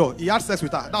opened the door. He had sex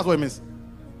with her. That's what it means.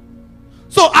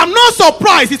 So I'm not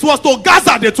surprised it was to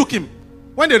Gaza they took him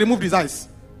when they removed his eyes.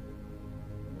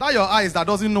 That your eyes that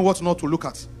doesn't know what not to look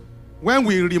at. When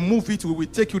we remove it, we will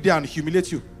take you there and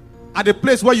humiliate you. At the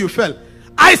place where you fell.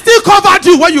 I still covered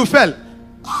you when you fell.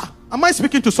 Am I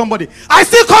speaking to somebody? I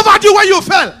still covered you when you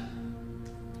fell.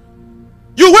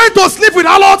 You went to sleep with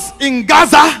harlots in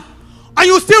Gaza. And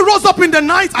you still rose up in the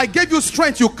night. I gave you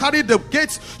strength. You carried the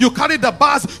gates. You carried the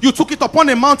bars. You took it upon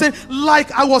a mountain.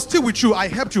 Like I was still with you. I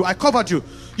helped you. I covered you.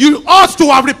 You ought to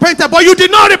have repented. But you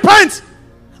did not repent.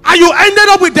 And you ended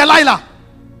up with Delilah.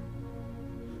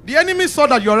 The enemy saw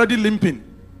that you're already limping.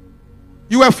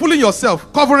 You were fooling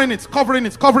yourself. Covering it.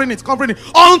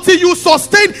 Until you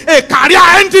sustained a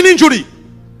career-ending injury.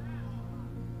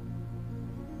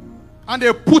 And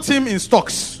they put him in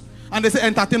stocks. And they say,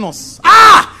 entertain us.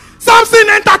 Samson,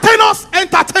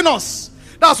 entertain us.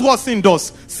 That's what sin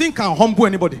does. Sin can humble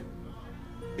anybody.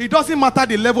 It doesn't matter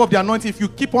the level of the anointing. If you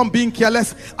keep on being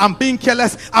careless, and being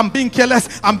careless, and being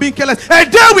careless, and being careless, a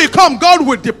day will come, God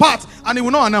will depart, and he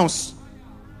will not announce.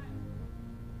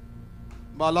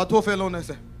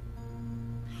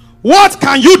 What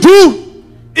can you do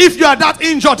if you are that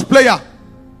injured player?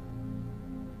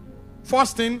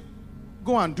 First thing,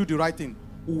 go and do the right thing.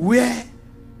 Wear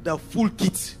the full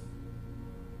kit.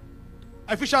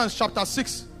 Ephesians chapter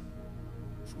 6.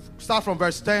 Start from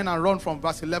verse 10 and run from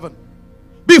verse 11.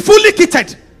 Be fully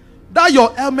kitted. That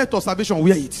your helmet of salvation,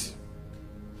 wear it.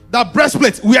 The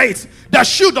breastplate, wear it. The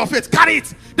shield of faith, carry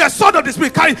it. The sword of the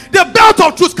spirit, carry it. The belt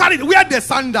of truth, carry it. Wear the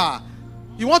sandal.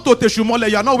 You want to teshumole,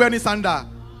 you are not wearing sandal.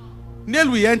 Nail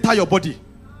will enter your body.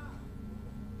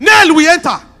 Nail will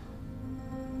enter.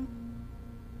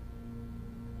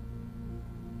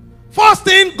 First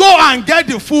thing, go and get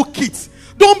the full kit.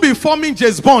 Don't be forming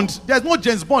James Bond. There's no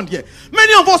James Bond here.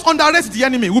 Many of us underestimate the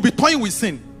enemy. We'll be toying with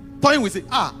sin.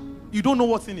 You don't know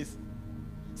what sin is.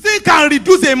 Sin can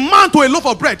reduce a man to a loaf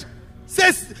of bread.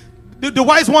 Says the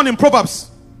wise one in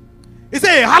Proverbs. He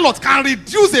says a harlot can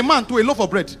reduce a man to a loaf of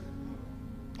bread.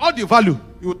 All the value,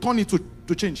 you will turn it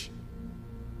to change.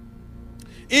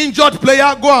 Injured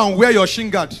player, go and wear your shin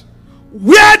guard.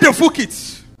 Wear the full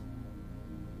kit.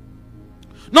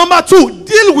 Number 2,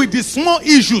 deal with the small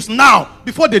issues now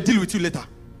before they deal with you later.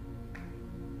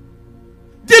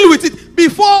 Deal with it.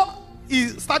 Before he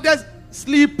started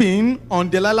sleeping on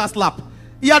Delilah's lap,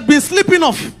 he had been sleeping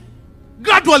off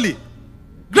gradually.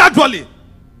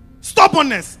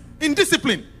 Stubbornness,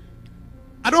 indiscipline.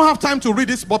 I don't have time to read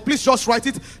this, but please just write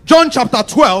it. John chapter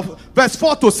 12, verse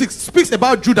 4 to 6 speaks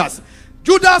about Judas.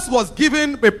 Judas was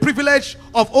given a privilege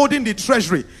of holding the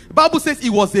treasury. The Bible says he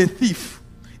was a thief.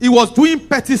 He was doing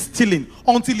petty stealing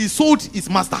until he sold his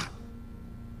master.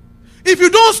 If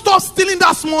you don't stop stealing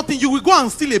that small thing, you will go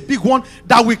and steal a big one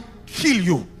that will kill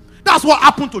you. That's what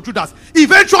happened to Judas. He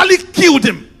eventually killed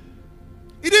him.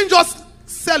 He didn't just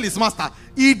sell his master.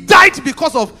 He died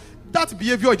because of that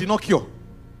behavior he did not cure.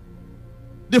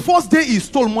 The first day he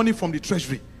stole money from the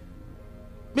treasury.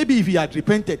 Maybe if he had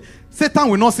repented, Satan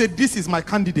will not say, this is my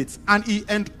candidate. And he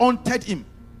haunted him.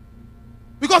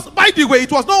 Because by the way,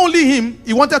 it was not only him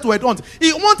he wanted to headhunt.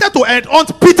 He wanted to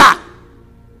headhunt Peter.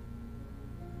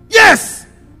 Yes.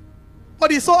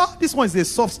 But he saw this one is a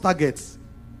soft target.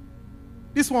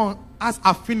 This one has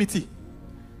affinity.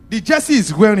 The jersey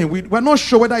is wearing, we're not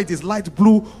sure whether it is light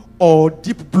blue or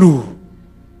deep blue.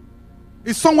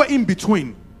 It's somewhere in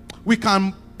between. We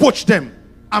can poach them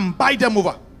and buy them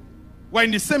over. We're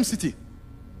in the same city.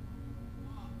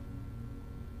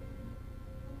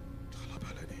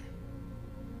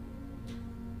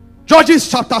 Judges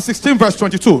chapter 16 verse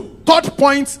 22. Third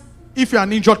point, if you're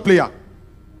an injured player.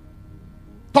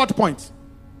 Third point,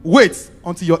 wait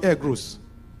until your hair grows.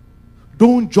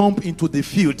 Don't jump into the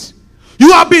field.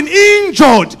 You have been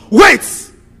injured.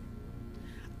 Wait.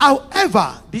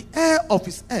 However, the hair of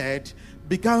his head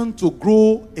began to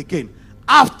grow again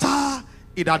after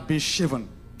it had been shaven.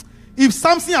 If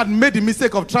Samson had made the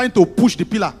mistake of trying to push the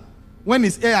pillar when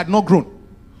his hair had not grown,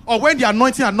 or when the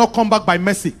anointing had not come back by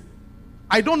mercy,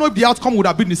 I don't know if the outcome would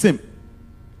have been the same.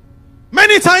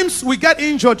 Many times we get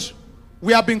injured,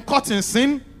 we have been caught in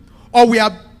sin, or we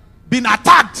have been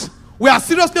attacked. We are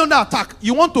seriously under attack.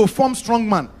 You want to form strong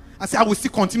man and say, I will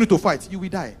still continue to fight. You will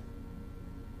die.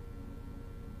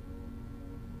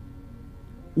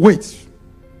 Wait.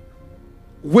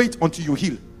 Wait until you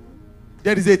heal.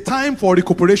 There is a time for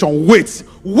recuperation. Wait.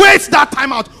 Wait that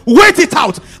time out. Wait it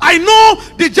out. I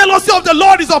know the jealousy of the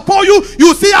Lord is upon you.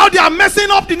 You see how they are messing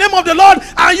up the name of the Lord,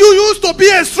 and you used to be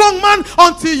a strong man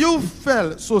until you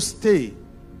fell. So stay.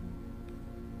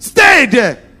 Stay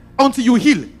there until you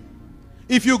heal.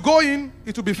 If you go in,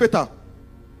 it will be fatal.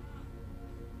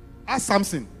 Ask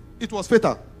Samson. It was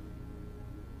fatal.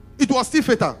 It was still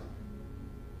fatal.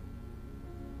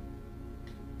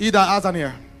 He that has an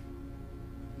ear,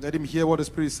 let him hear what the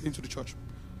Spirit is saying to the church.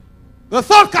 The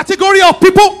third category of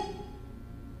people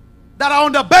that are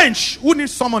on the bench who need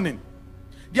summoning,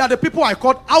 they are the people I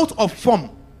call out of form.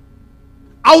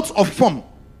 Out of form.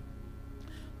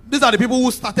 These are the people who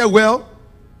started well,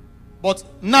 but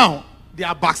now they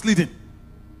are backsliding.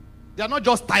 They are not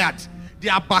just tired. They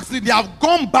are backsliding. They have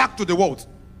gone back to the world.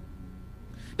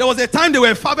 There was a time they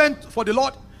were fervent for the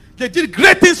Lord. They did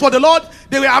great things for the Lord.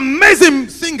 They were amazing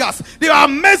singers. They were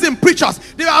amazing preachers.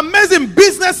 They were amazing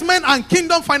businessmen and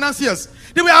kingdom financiers.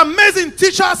 They were amazing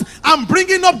teachers and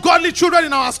bringing up godly children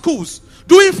in our schools.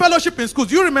 Doing fellowship in schools.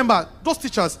 Do you remember those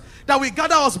teachers that will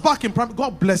gather us back in primary?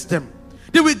 God bless them.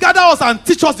 They will gather us and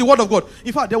teach us the word of God.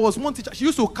 In fact, there was one teacher. She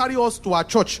used to carry us to our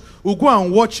church. We'll go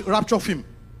and watch Rapture film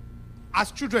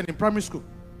as children in primary school.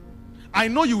 I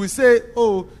know you will say,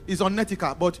 oh, it's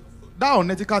unethical. But that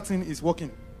unethical thing is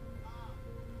working.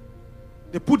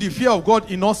 They put the fear of God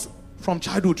in us from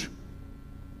childhood.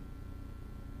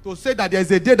 To say that there is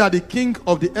a day that the king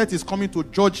of the earth is coming to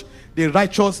judge the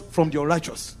righteous from the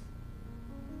unrighteous.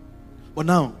 But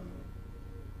now,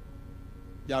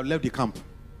 they have left the camp.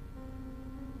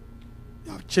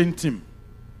 They have changed him.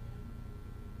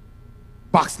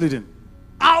 Backsliding.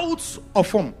 Out of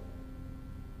form.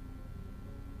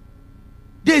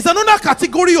 There is another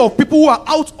category of people who are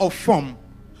out of form.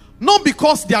 Not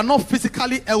because they are not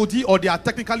physically healthy or they are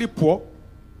technically poor.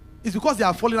 It's because they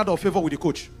are falling out of favor with the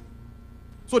coach.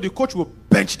 So the coach will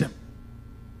bench them.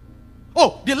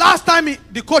 Oh, the last time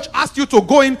the coach asked you to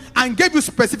go in and gave you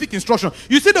specific instruction.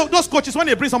 You see those coaches, when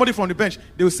they bring somebody from the bench,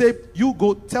 they will say, you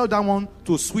go tell that one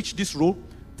to switch this role.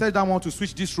 Tell that one to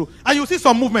switch this role. And you see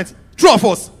some movement. True of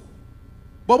us.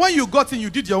 But when you got in,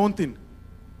 you did your own thing.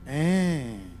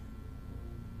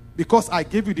 Because I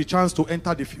gave you the chance to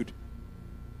enter the field.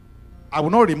 I will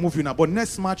not remove you now, but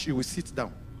next match you will sit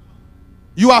down.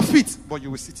 You are fit, but you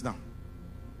will sit down.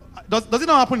 Does it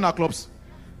not happen in our clubs?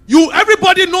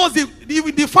 Everybody knows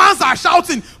the fans are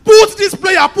shouting, put this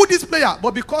player, put this player.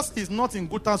 But because he's not in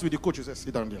good terms with the coach, you say,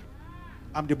 sit down there.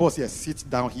 I'm the boss here, sit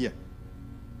down here.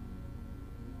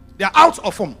 They are out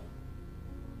of form.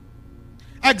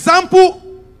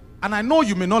 Example, and I know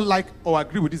you may not like or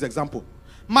agree with this example.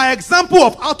 My example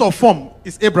of out of form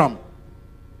is Abraham.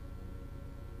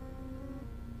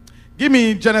 Give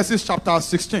me Genesis chapter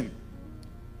 16.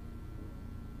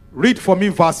 Read for me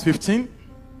verse 15.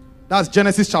 That's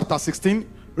Genesis chapter 16.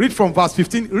 Read from verse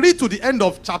 15. Read to the end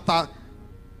of chapter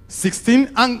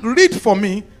 16. And read for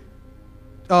me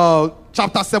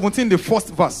chapter 17, the first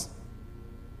verse.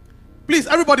 Please,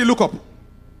 everybody look up.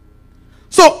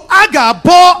 So Agar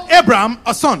bore Abraham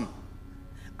a son.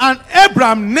 And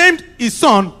Abraham named his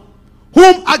son,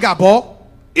 whom Agar bore,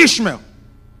 Ishmael.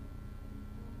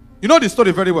 You know the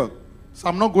story very well. So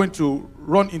I'm not going to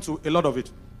run into a lot of it.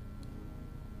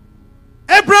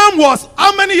 Abraham was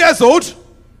how many years old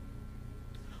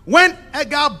when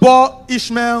Agar bore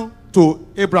Ishmael to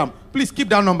Abraham? Please keep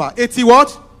that number. 80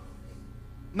 what?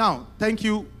 Now, thank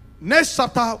you. Next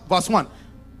chapter, verse 1.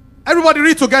 Everybody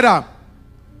read together.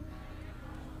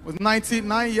 Was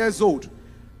 99 years old.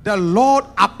 The Lord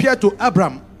appeared to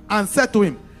Abram and said to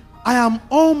him, I am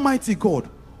Almighty God.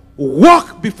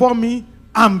 Walk before me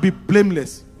and be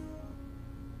blameless.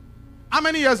 How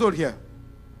many years old here?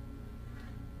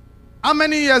 How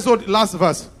many years old? Last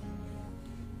verse.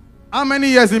 How many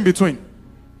years in between?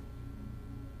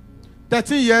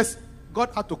 13 years. God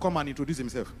had to come and introduce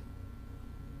himself.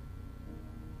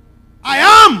 I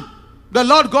am the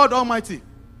Lord God Almighty.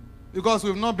 Because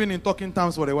we've not been in talking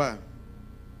terms for a while.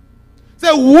 Say,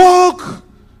 walk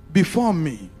before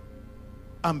me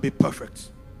and be perfect.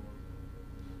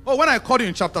 Oh, when I called you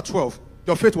in chapter 12,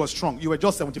 your faith was strong. You were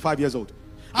just 75 years old.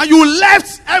 And you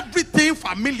left everything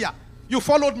familiar. You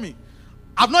followed me.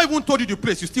 I've not even told you the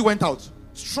place. You still went out.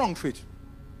 Strong faith.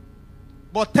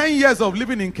 But 10 years of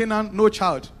living in Canaan, no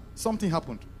child. Something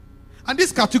happened. And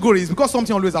this category is because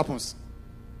something always happens.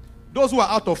 Those who are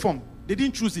out of form, they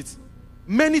didn't choose it.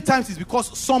 Many times it's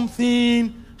because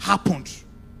something happened.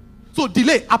 So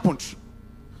delay happened.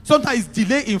 Sometimes it's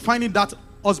delay in finding that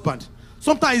husband.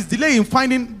 Sometimes it's delay in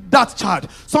finding that child.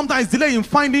 Sometimes it's delay in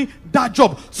finding that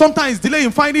job. Sometimes it's delay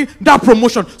in finding that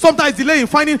promotion. Sometimes it's delay in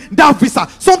finding that visa.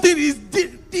 Something is,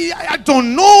 I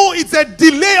don't know, it's a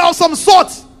delay of some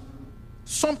sort.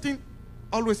 Something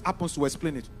always happens to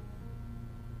explain it.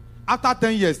 After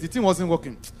 10 years, the thing wasn't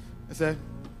working. I said,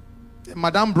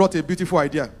 Madam brought a beautiful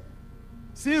idea.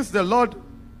 Since the Lord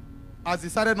has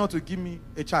decided not to give me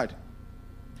a child,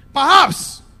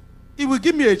 perhaps He will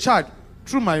give me a child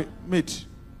through my mate.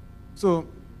 So,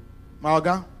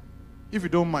 Maoga, if you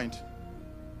don't mind,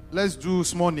 let's do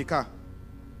small nikah.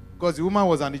 Because the woman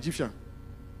was an Egyptian.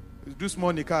 Let's do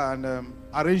small nikah and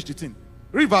arrange the thing.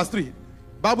 Read verse 3.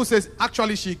 Bible says,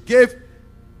 actually she gave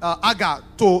Agar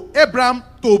to Abraham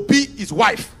to be his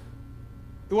wife.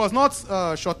 It was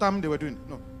not short term they were doing.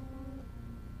 No.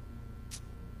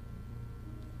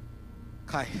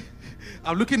 Kai,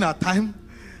 I'm looking at time.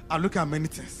 I'm looking at many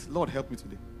things. Lord, help me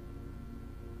today.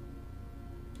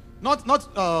 Not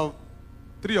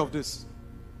 3 of this.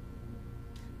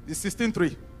 The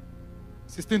 16:3.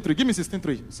 16:3. Give me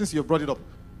 16:3 since you brought it up.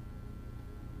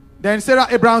 Then Sarah,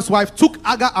 Abraham's wife, took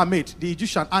Agar, her maid, the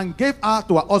Egyptian, and gave her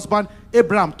to her husband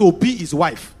Abraham to be his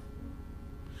wife.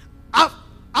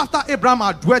 After Abraham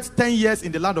had dwelt 10 years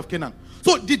in the land of Canaan.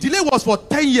 So the delay was for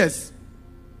 10 years.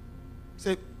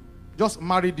 Say, just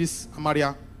marry this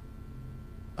Maria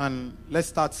and let's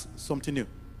start something new.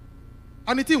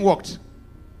 And it didn't work.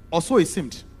 Or so it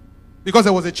seemed. Because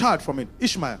there was a child from it,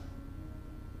 Ishmael.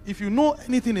 If you know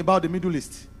anything about the Middle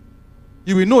East,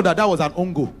 you will know that that was an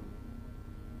own goal.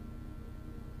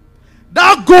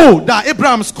 That goal that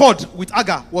Abraham scored with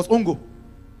Agar was own goal.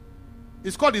 He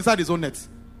scored inside his own net.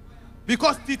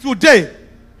 Because till today,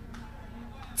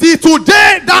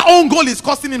 that own goal is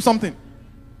costing him something.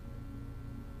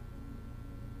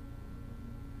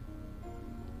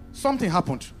 Something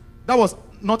happened. That was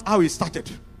not how it started.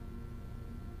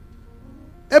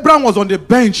 Abraham was on the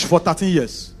bench for 13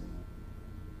 years.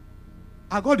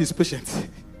 And God is patient.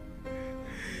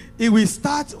 He will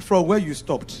start from where you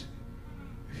stopped.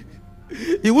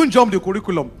 He won't jump the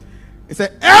curriculum. He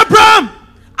said, Abraham,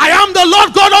 I am the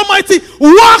Lord God Almighty.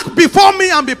 Walk before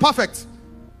me and be perfect.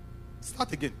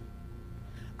 Start again.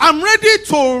 I'm ready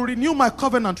to renew my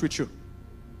covenant with you.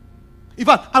 In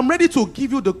fact, I'm ready to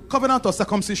give you the covenant of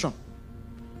circumcision.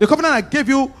 The covenant I gave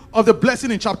you of the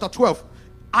blessing in chapter 12.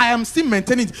 I am still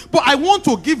maintaining it. But I want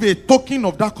to give a token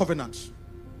of that covenant.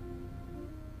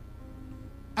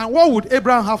 And what would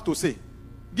Abraham have to say?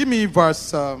 Give me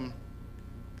verse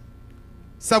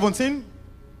 17.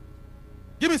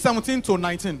 Give me 17 to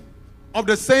 19 of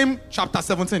the same chapter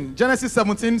 17. Genesis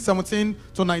 17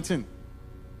 to 19.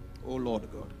 Oh Lord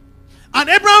God. And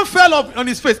Abraham fell on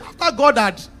his face after God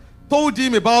had told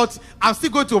him about, I'm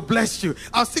still going to bless you.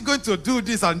 I'm still going to do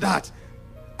this and that.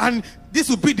 And this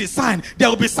will be the sign. There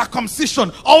will be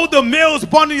circumcision. All the males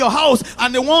born in your house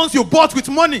and the ones you bought with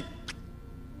money.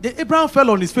 Then Abraham fell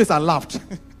on his face and laughed.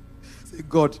 Say,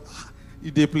 God,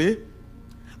 did they play?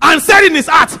 And said in his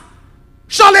heart,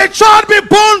 shall a child be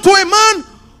born to a man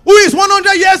who is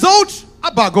 100 years old?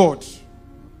 Abba God.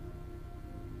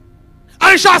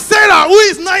 And shall Sarah, who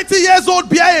is 90 years old,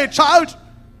 bear a child?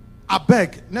 I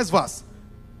beg. Next verse.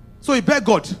 So he begged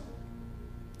God.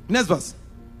 Next verse.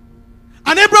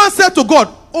 And Abraham said to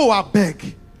God, oh, I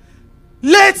beg,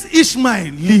 let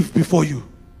Ishmael live before you.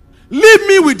 Leave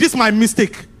me with this my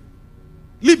mistake.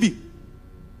 Leave me.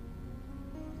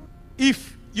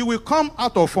 If you will come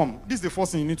out of form, this is the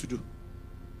first thing you need to do.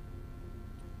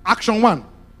 Action 1.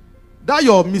 That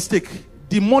your mistake,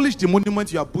 demolish the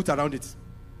monument you have put around it.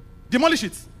 Demolish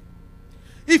it.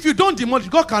 If you don't demolish,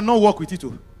 God cannot work with it.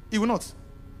 He will not.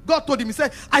 God told him, he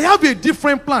said, I have a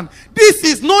different plan. This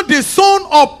is not the son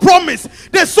of promise.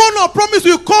 The son of promise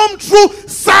will come through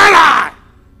Sarah.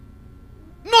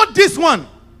 Not this one.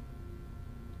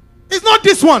 It's not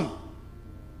this one.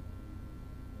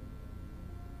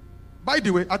 By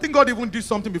the way, I think God even did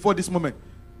something before this moment.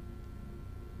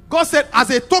 God said, as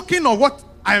a token of what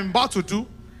I am about to do,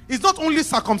 it's not only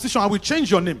circumcision, I will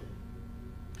change your name.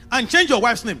 And change your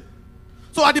wife's name.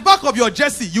 So at the back of your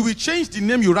jersey, you will change the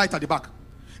name you write at the back.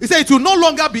 He said it will no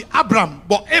longer be Abram,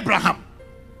 but Abraham.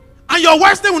 And your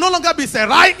wife's name will no longer be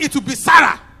Sarai, it will be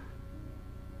Sarah.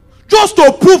 Just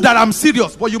to prove that I'm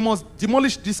serious. But you must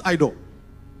demolish this idol.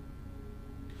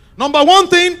 Number one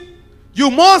thing, you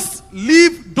must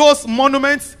leave those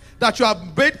monuments that you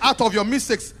have made out of your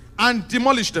mistakes and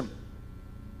demolish them.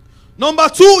 Number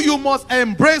two, you must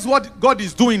embrace what God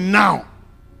is doing now.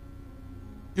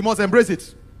 You must embrace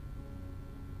it.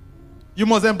 You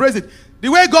must embrace it. The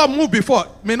way God moved before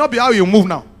may not be how you move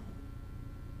now.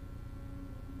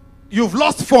 You've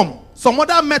lost form. Some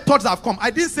other methods have come.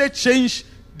 I didn't say change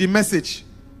the message.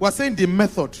 We're saying the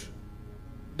method.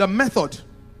 The method.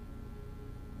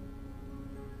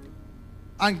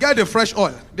 And get the fresh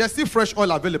oil. There's still fresh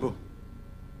oil available.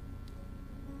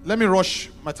 Let me rush.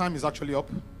 My time is actually up.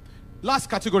 Last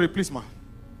category, please, ma.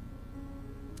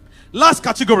 Last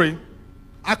category,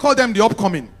 I call them the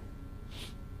upcoming.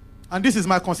 And this is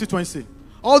my constituency.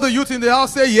 All the youth in the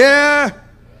house say, yeah.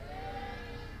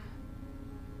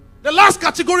 The last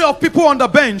category of people on the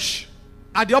bench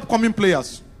are the upcoming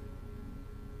players.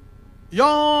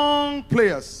 Young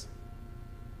players.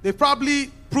 They've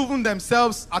probably proven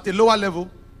themselves at a lower level.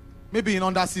 Maybe in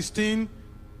under 16,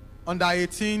 under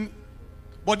 18.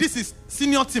 But this is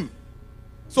senior team.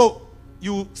 So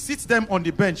you sit them on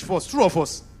the bench first, true of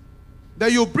us.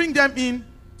 Then you bring them in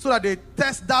so that they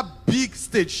test that big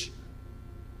stage.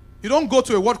 You don't go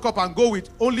to a World Cup and go with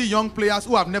only young players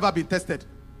who have never been tested.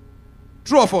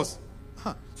 True of us.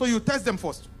 So you test them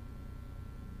first.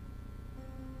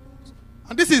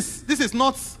 And this is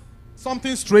not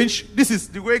something strange. This is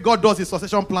the way God does his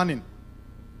succession planning.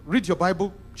 Read your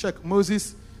Bible. Check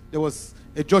Moses. There was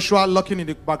a Joshua lurking in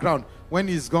the background. When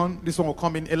he's gone, this one will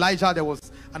come in. Elijah, there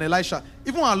was an Elisha.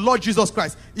 Even our Lord Jesus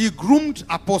Christ, he groomed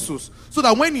apostles so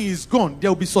that when he is gone, there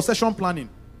will be succession planning.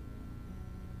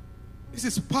 This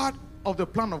is part of the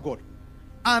plan of God.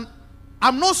 And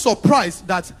I'm not surprised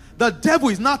that the devil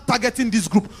is now targeting this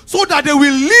group so that they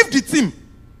will leave the team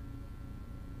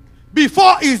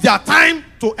before it's their time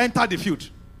to enter the field.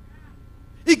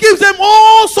 He gives them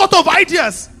all sorts of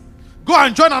ideas. Go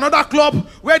and join another club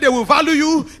where they will value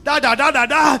you. Why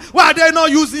are they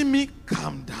not using me?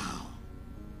 Calm down.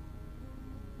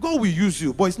 God will use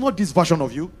you, but it's not this version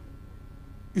of you.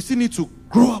 You still need to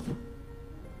grow up.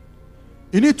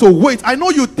 You need to wait. I know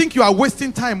you think you are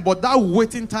wasting time, but that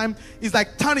waiting time is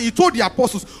like turning. He told the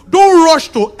apostles, don't rush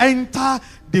to enter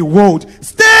the world.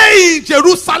 Stay in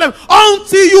Jerusalem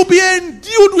until you be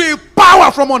endued with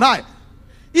power from on high.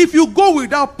 If you go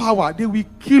without power, they will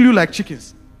kill you like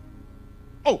chickens.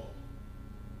 Oh,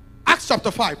 Acts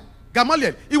chapter 5.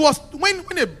 Gamaliel. It was when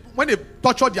they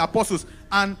tortured the apostles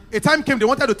and a time came they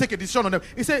wanted to take a decision on them.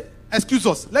 He said, excuse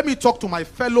us, let me talk to my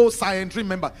fellow Sanhedrin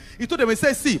member. He told them, he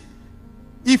said, see,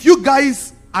 if you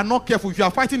guys are not careful, if you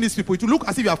are fighting these people, it will look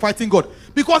as if you are fighting God.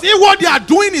 Because if what they are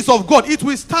doing is of God, it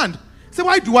will stand. He said,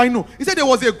 why do I know? He said there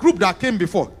was a group that came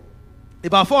before.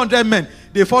 About 400 men.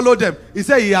 They followed them. He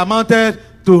said he amounted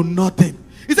to nothing.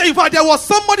 He said, in fact, there was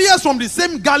somebody else from the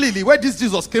same Galilee where this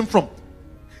Jesus came from.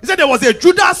 He said there was a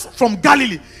Judas from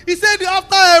Galilee. He said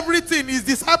after everything, his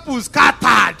disciples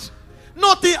scattered.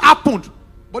 Nothing happened.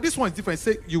 But this one is different. He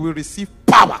said you will receive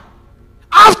power.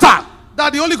 After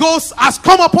that the Holy Ghost has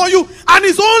come upon you, and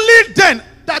it's only then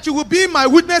that you will be my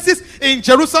witnesses in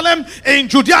Jerusalem, in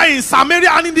Judea, in Samaria,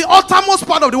 and in the uttermost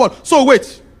part of the world. So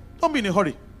wait. Don't be in a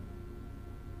hurry.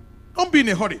 Don't be in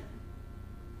a hurry.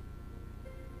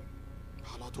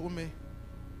 Allah told me,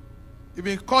 you've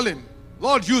been calling,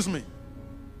 Lord, use me.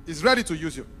 He's ready to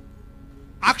use you.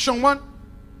 Action 1,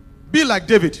 be like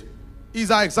David. He's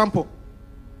our example.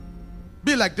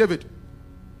 Be like David.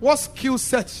 What skill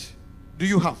set do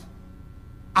you have?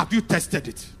 Have you tested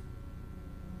it?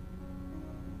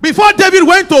 Before David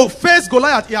went to face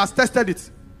Goliath, he has tested it.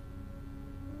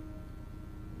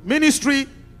 Ministry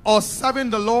or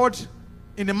serving the Lord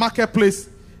in the marketplace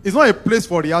is not a place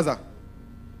for rehearsal.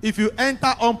 If you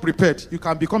enter unprepared, you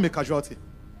can become a casualty.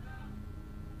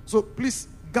 So please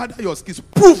gather your skills.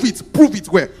 Prove it. Prove it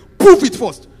where? Prove it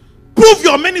first. Prove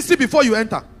your ministry before you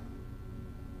enter.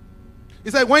 He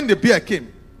said, when the bear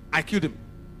came, I killed him.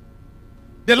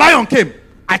 The lion came.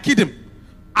 I killed him.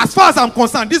 As far as I'm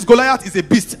concerned, this Goliath is a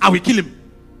beast. I will kill him.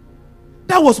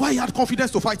 That was why he had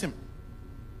confidence to fight him.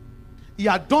 He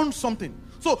had done something.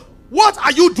 So, what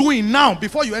are you doing now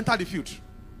before you enter the field?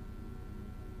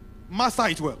 Master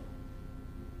it well.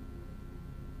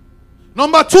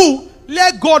 Number 2,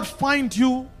 let God find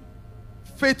you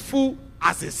faithful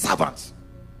as a servant.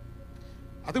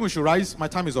 I think we should rise. My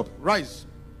time is up. Rise.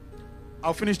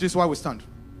 I'll finish this while we stand.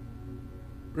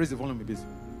 Raise the volume a bit.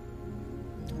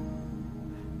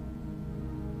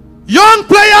 Young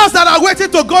players that are waiting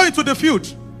to go into the field.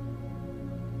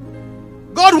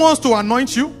 God wants to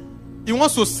anoint you. He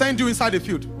wants to send you inside the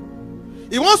field.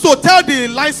 He wants to tell the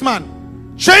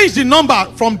linesman, change the number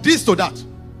from this to that.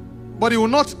 But he will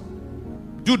not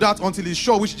do that until he's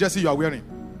sure which jersey you are wearing.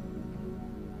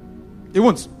 He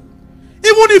won't.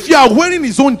 Even if you are wearing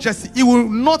his own jersey, he will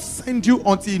not send you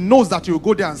until he knows that you will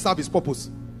go there and serve his purpose.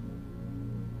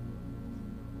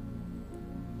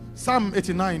 Psalm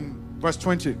 89 verse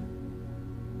 20.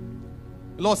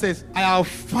 The Lord says, I have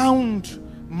found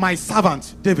my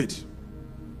servant David.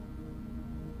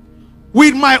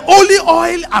 With my holy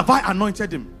oil have I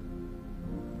anointed him.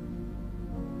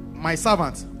 My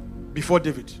servant before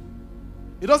David.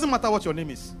 It doesn't matter what your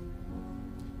name is.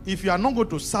 If you are not going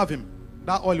to serve him,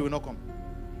 that oil will not come.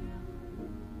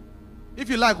 If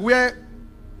you like wear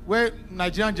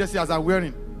Nigerian jersey as I'm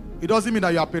wearing, it doesn't mean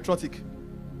that you are patriotic.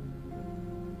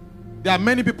 There are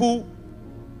many people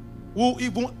who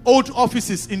even hold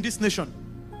offices in this nation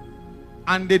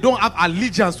and they don't have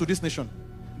allegiance to this nation.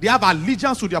 They have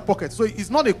allegiance to their pockets. So it's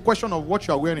not a question of what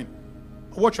you are wearing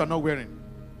or what you are not wearing.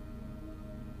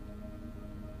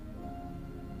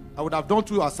 I would have done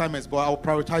 2 assignments, but I will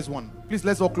prioritize one. Please,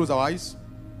 let's all close our eyes.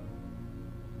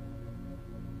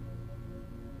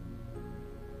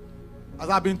 As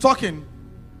I've been talking,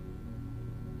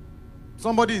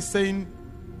 somebody is saying,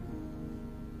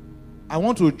 I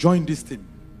want to join this team.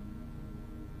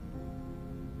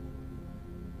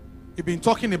 You've been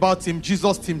talking about Team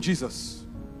Jesus.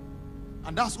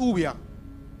 And that's who we are.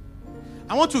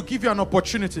 I want to give you an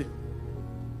opportunity.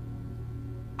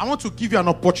 I want to give you an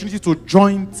opportunity to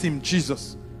join Team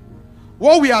Jesus.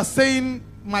 What we are saying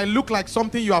might look like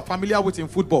something you are familiar with in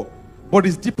football, but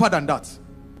it's deeper than that.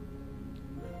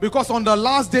 Because on the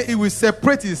last day, he will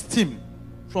separate his team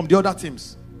from the other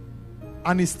teams.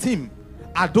 And his team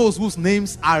are those whose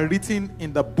names are written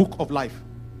in the book of life.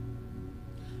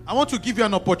 I want to give you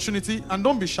an opportunity, and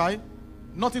don't be shy.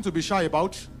 Nothing to be shy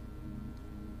about.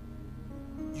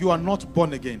 You are not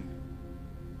born again.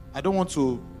 I don't want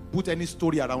to put any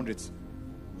story around it.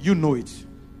 You know it.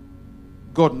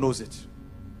 God knows it.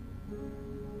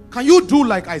 Can you do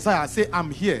like Isaiah? Say,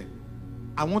 I'm here.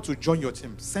 I want to join your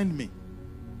team. Send me.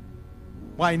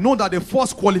 But I know that the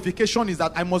first qualification is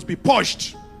that I must be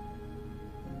purged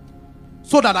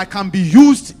so that I can be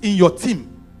used in your team.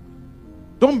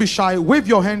 Don't be shy. Wave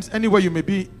your hands anywhere you may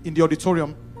be in the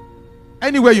auditorium.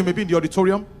 Anywhere you may be in the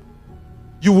auditorium,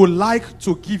 you would like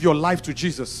to give your life to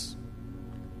Jesus.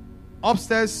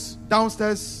 Upstairs,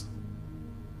 downstairs,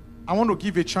 I want to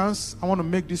give a chance. I want to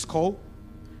make this call.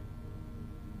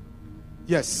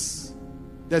 Yes,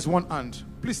 there's one hand.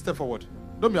 Please step forward.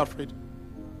 Don't be afraid.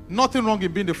 Nothing wrong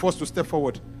in being the first to step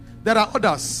forward. There are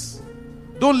others.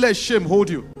 Don't let shame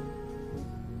hold you.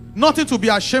 Nothing to be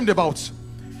ashamed about.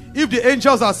 If the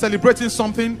angels are celebrating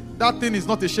something, that thing is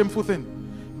not a shameful thing.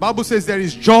 The Bible says there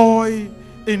is joy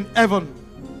in heaven.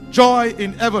 Joy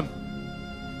in heaven.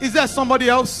 Is there somebody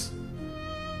else?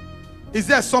 Is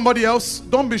there somebody else?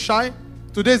 Don't be shy.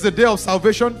 Today is the day of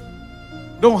salvation.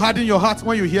 Don't harden your heart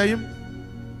when you hear him.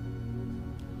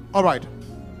 All right.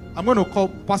 I'm going to call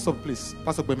Pastor, please.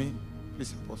 Pastor Bemi,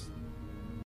 please help us.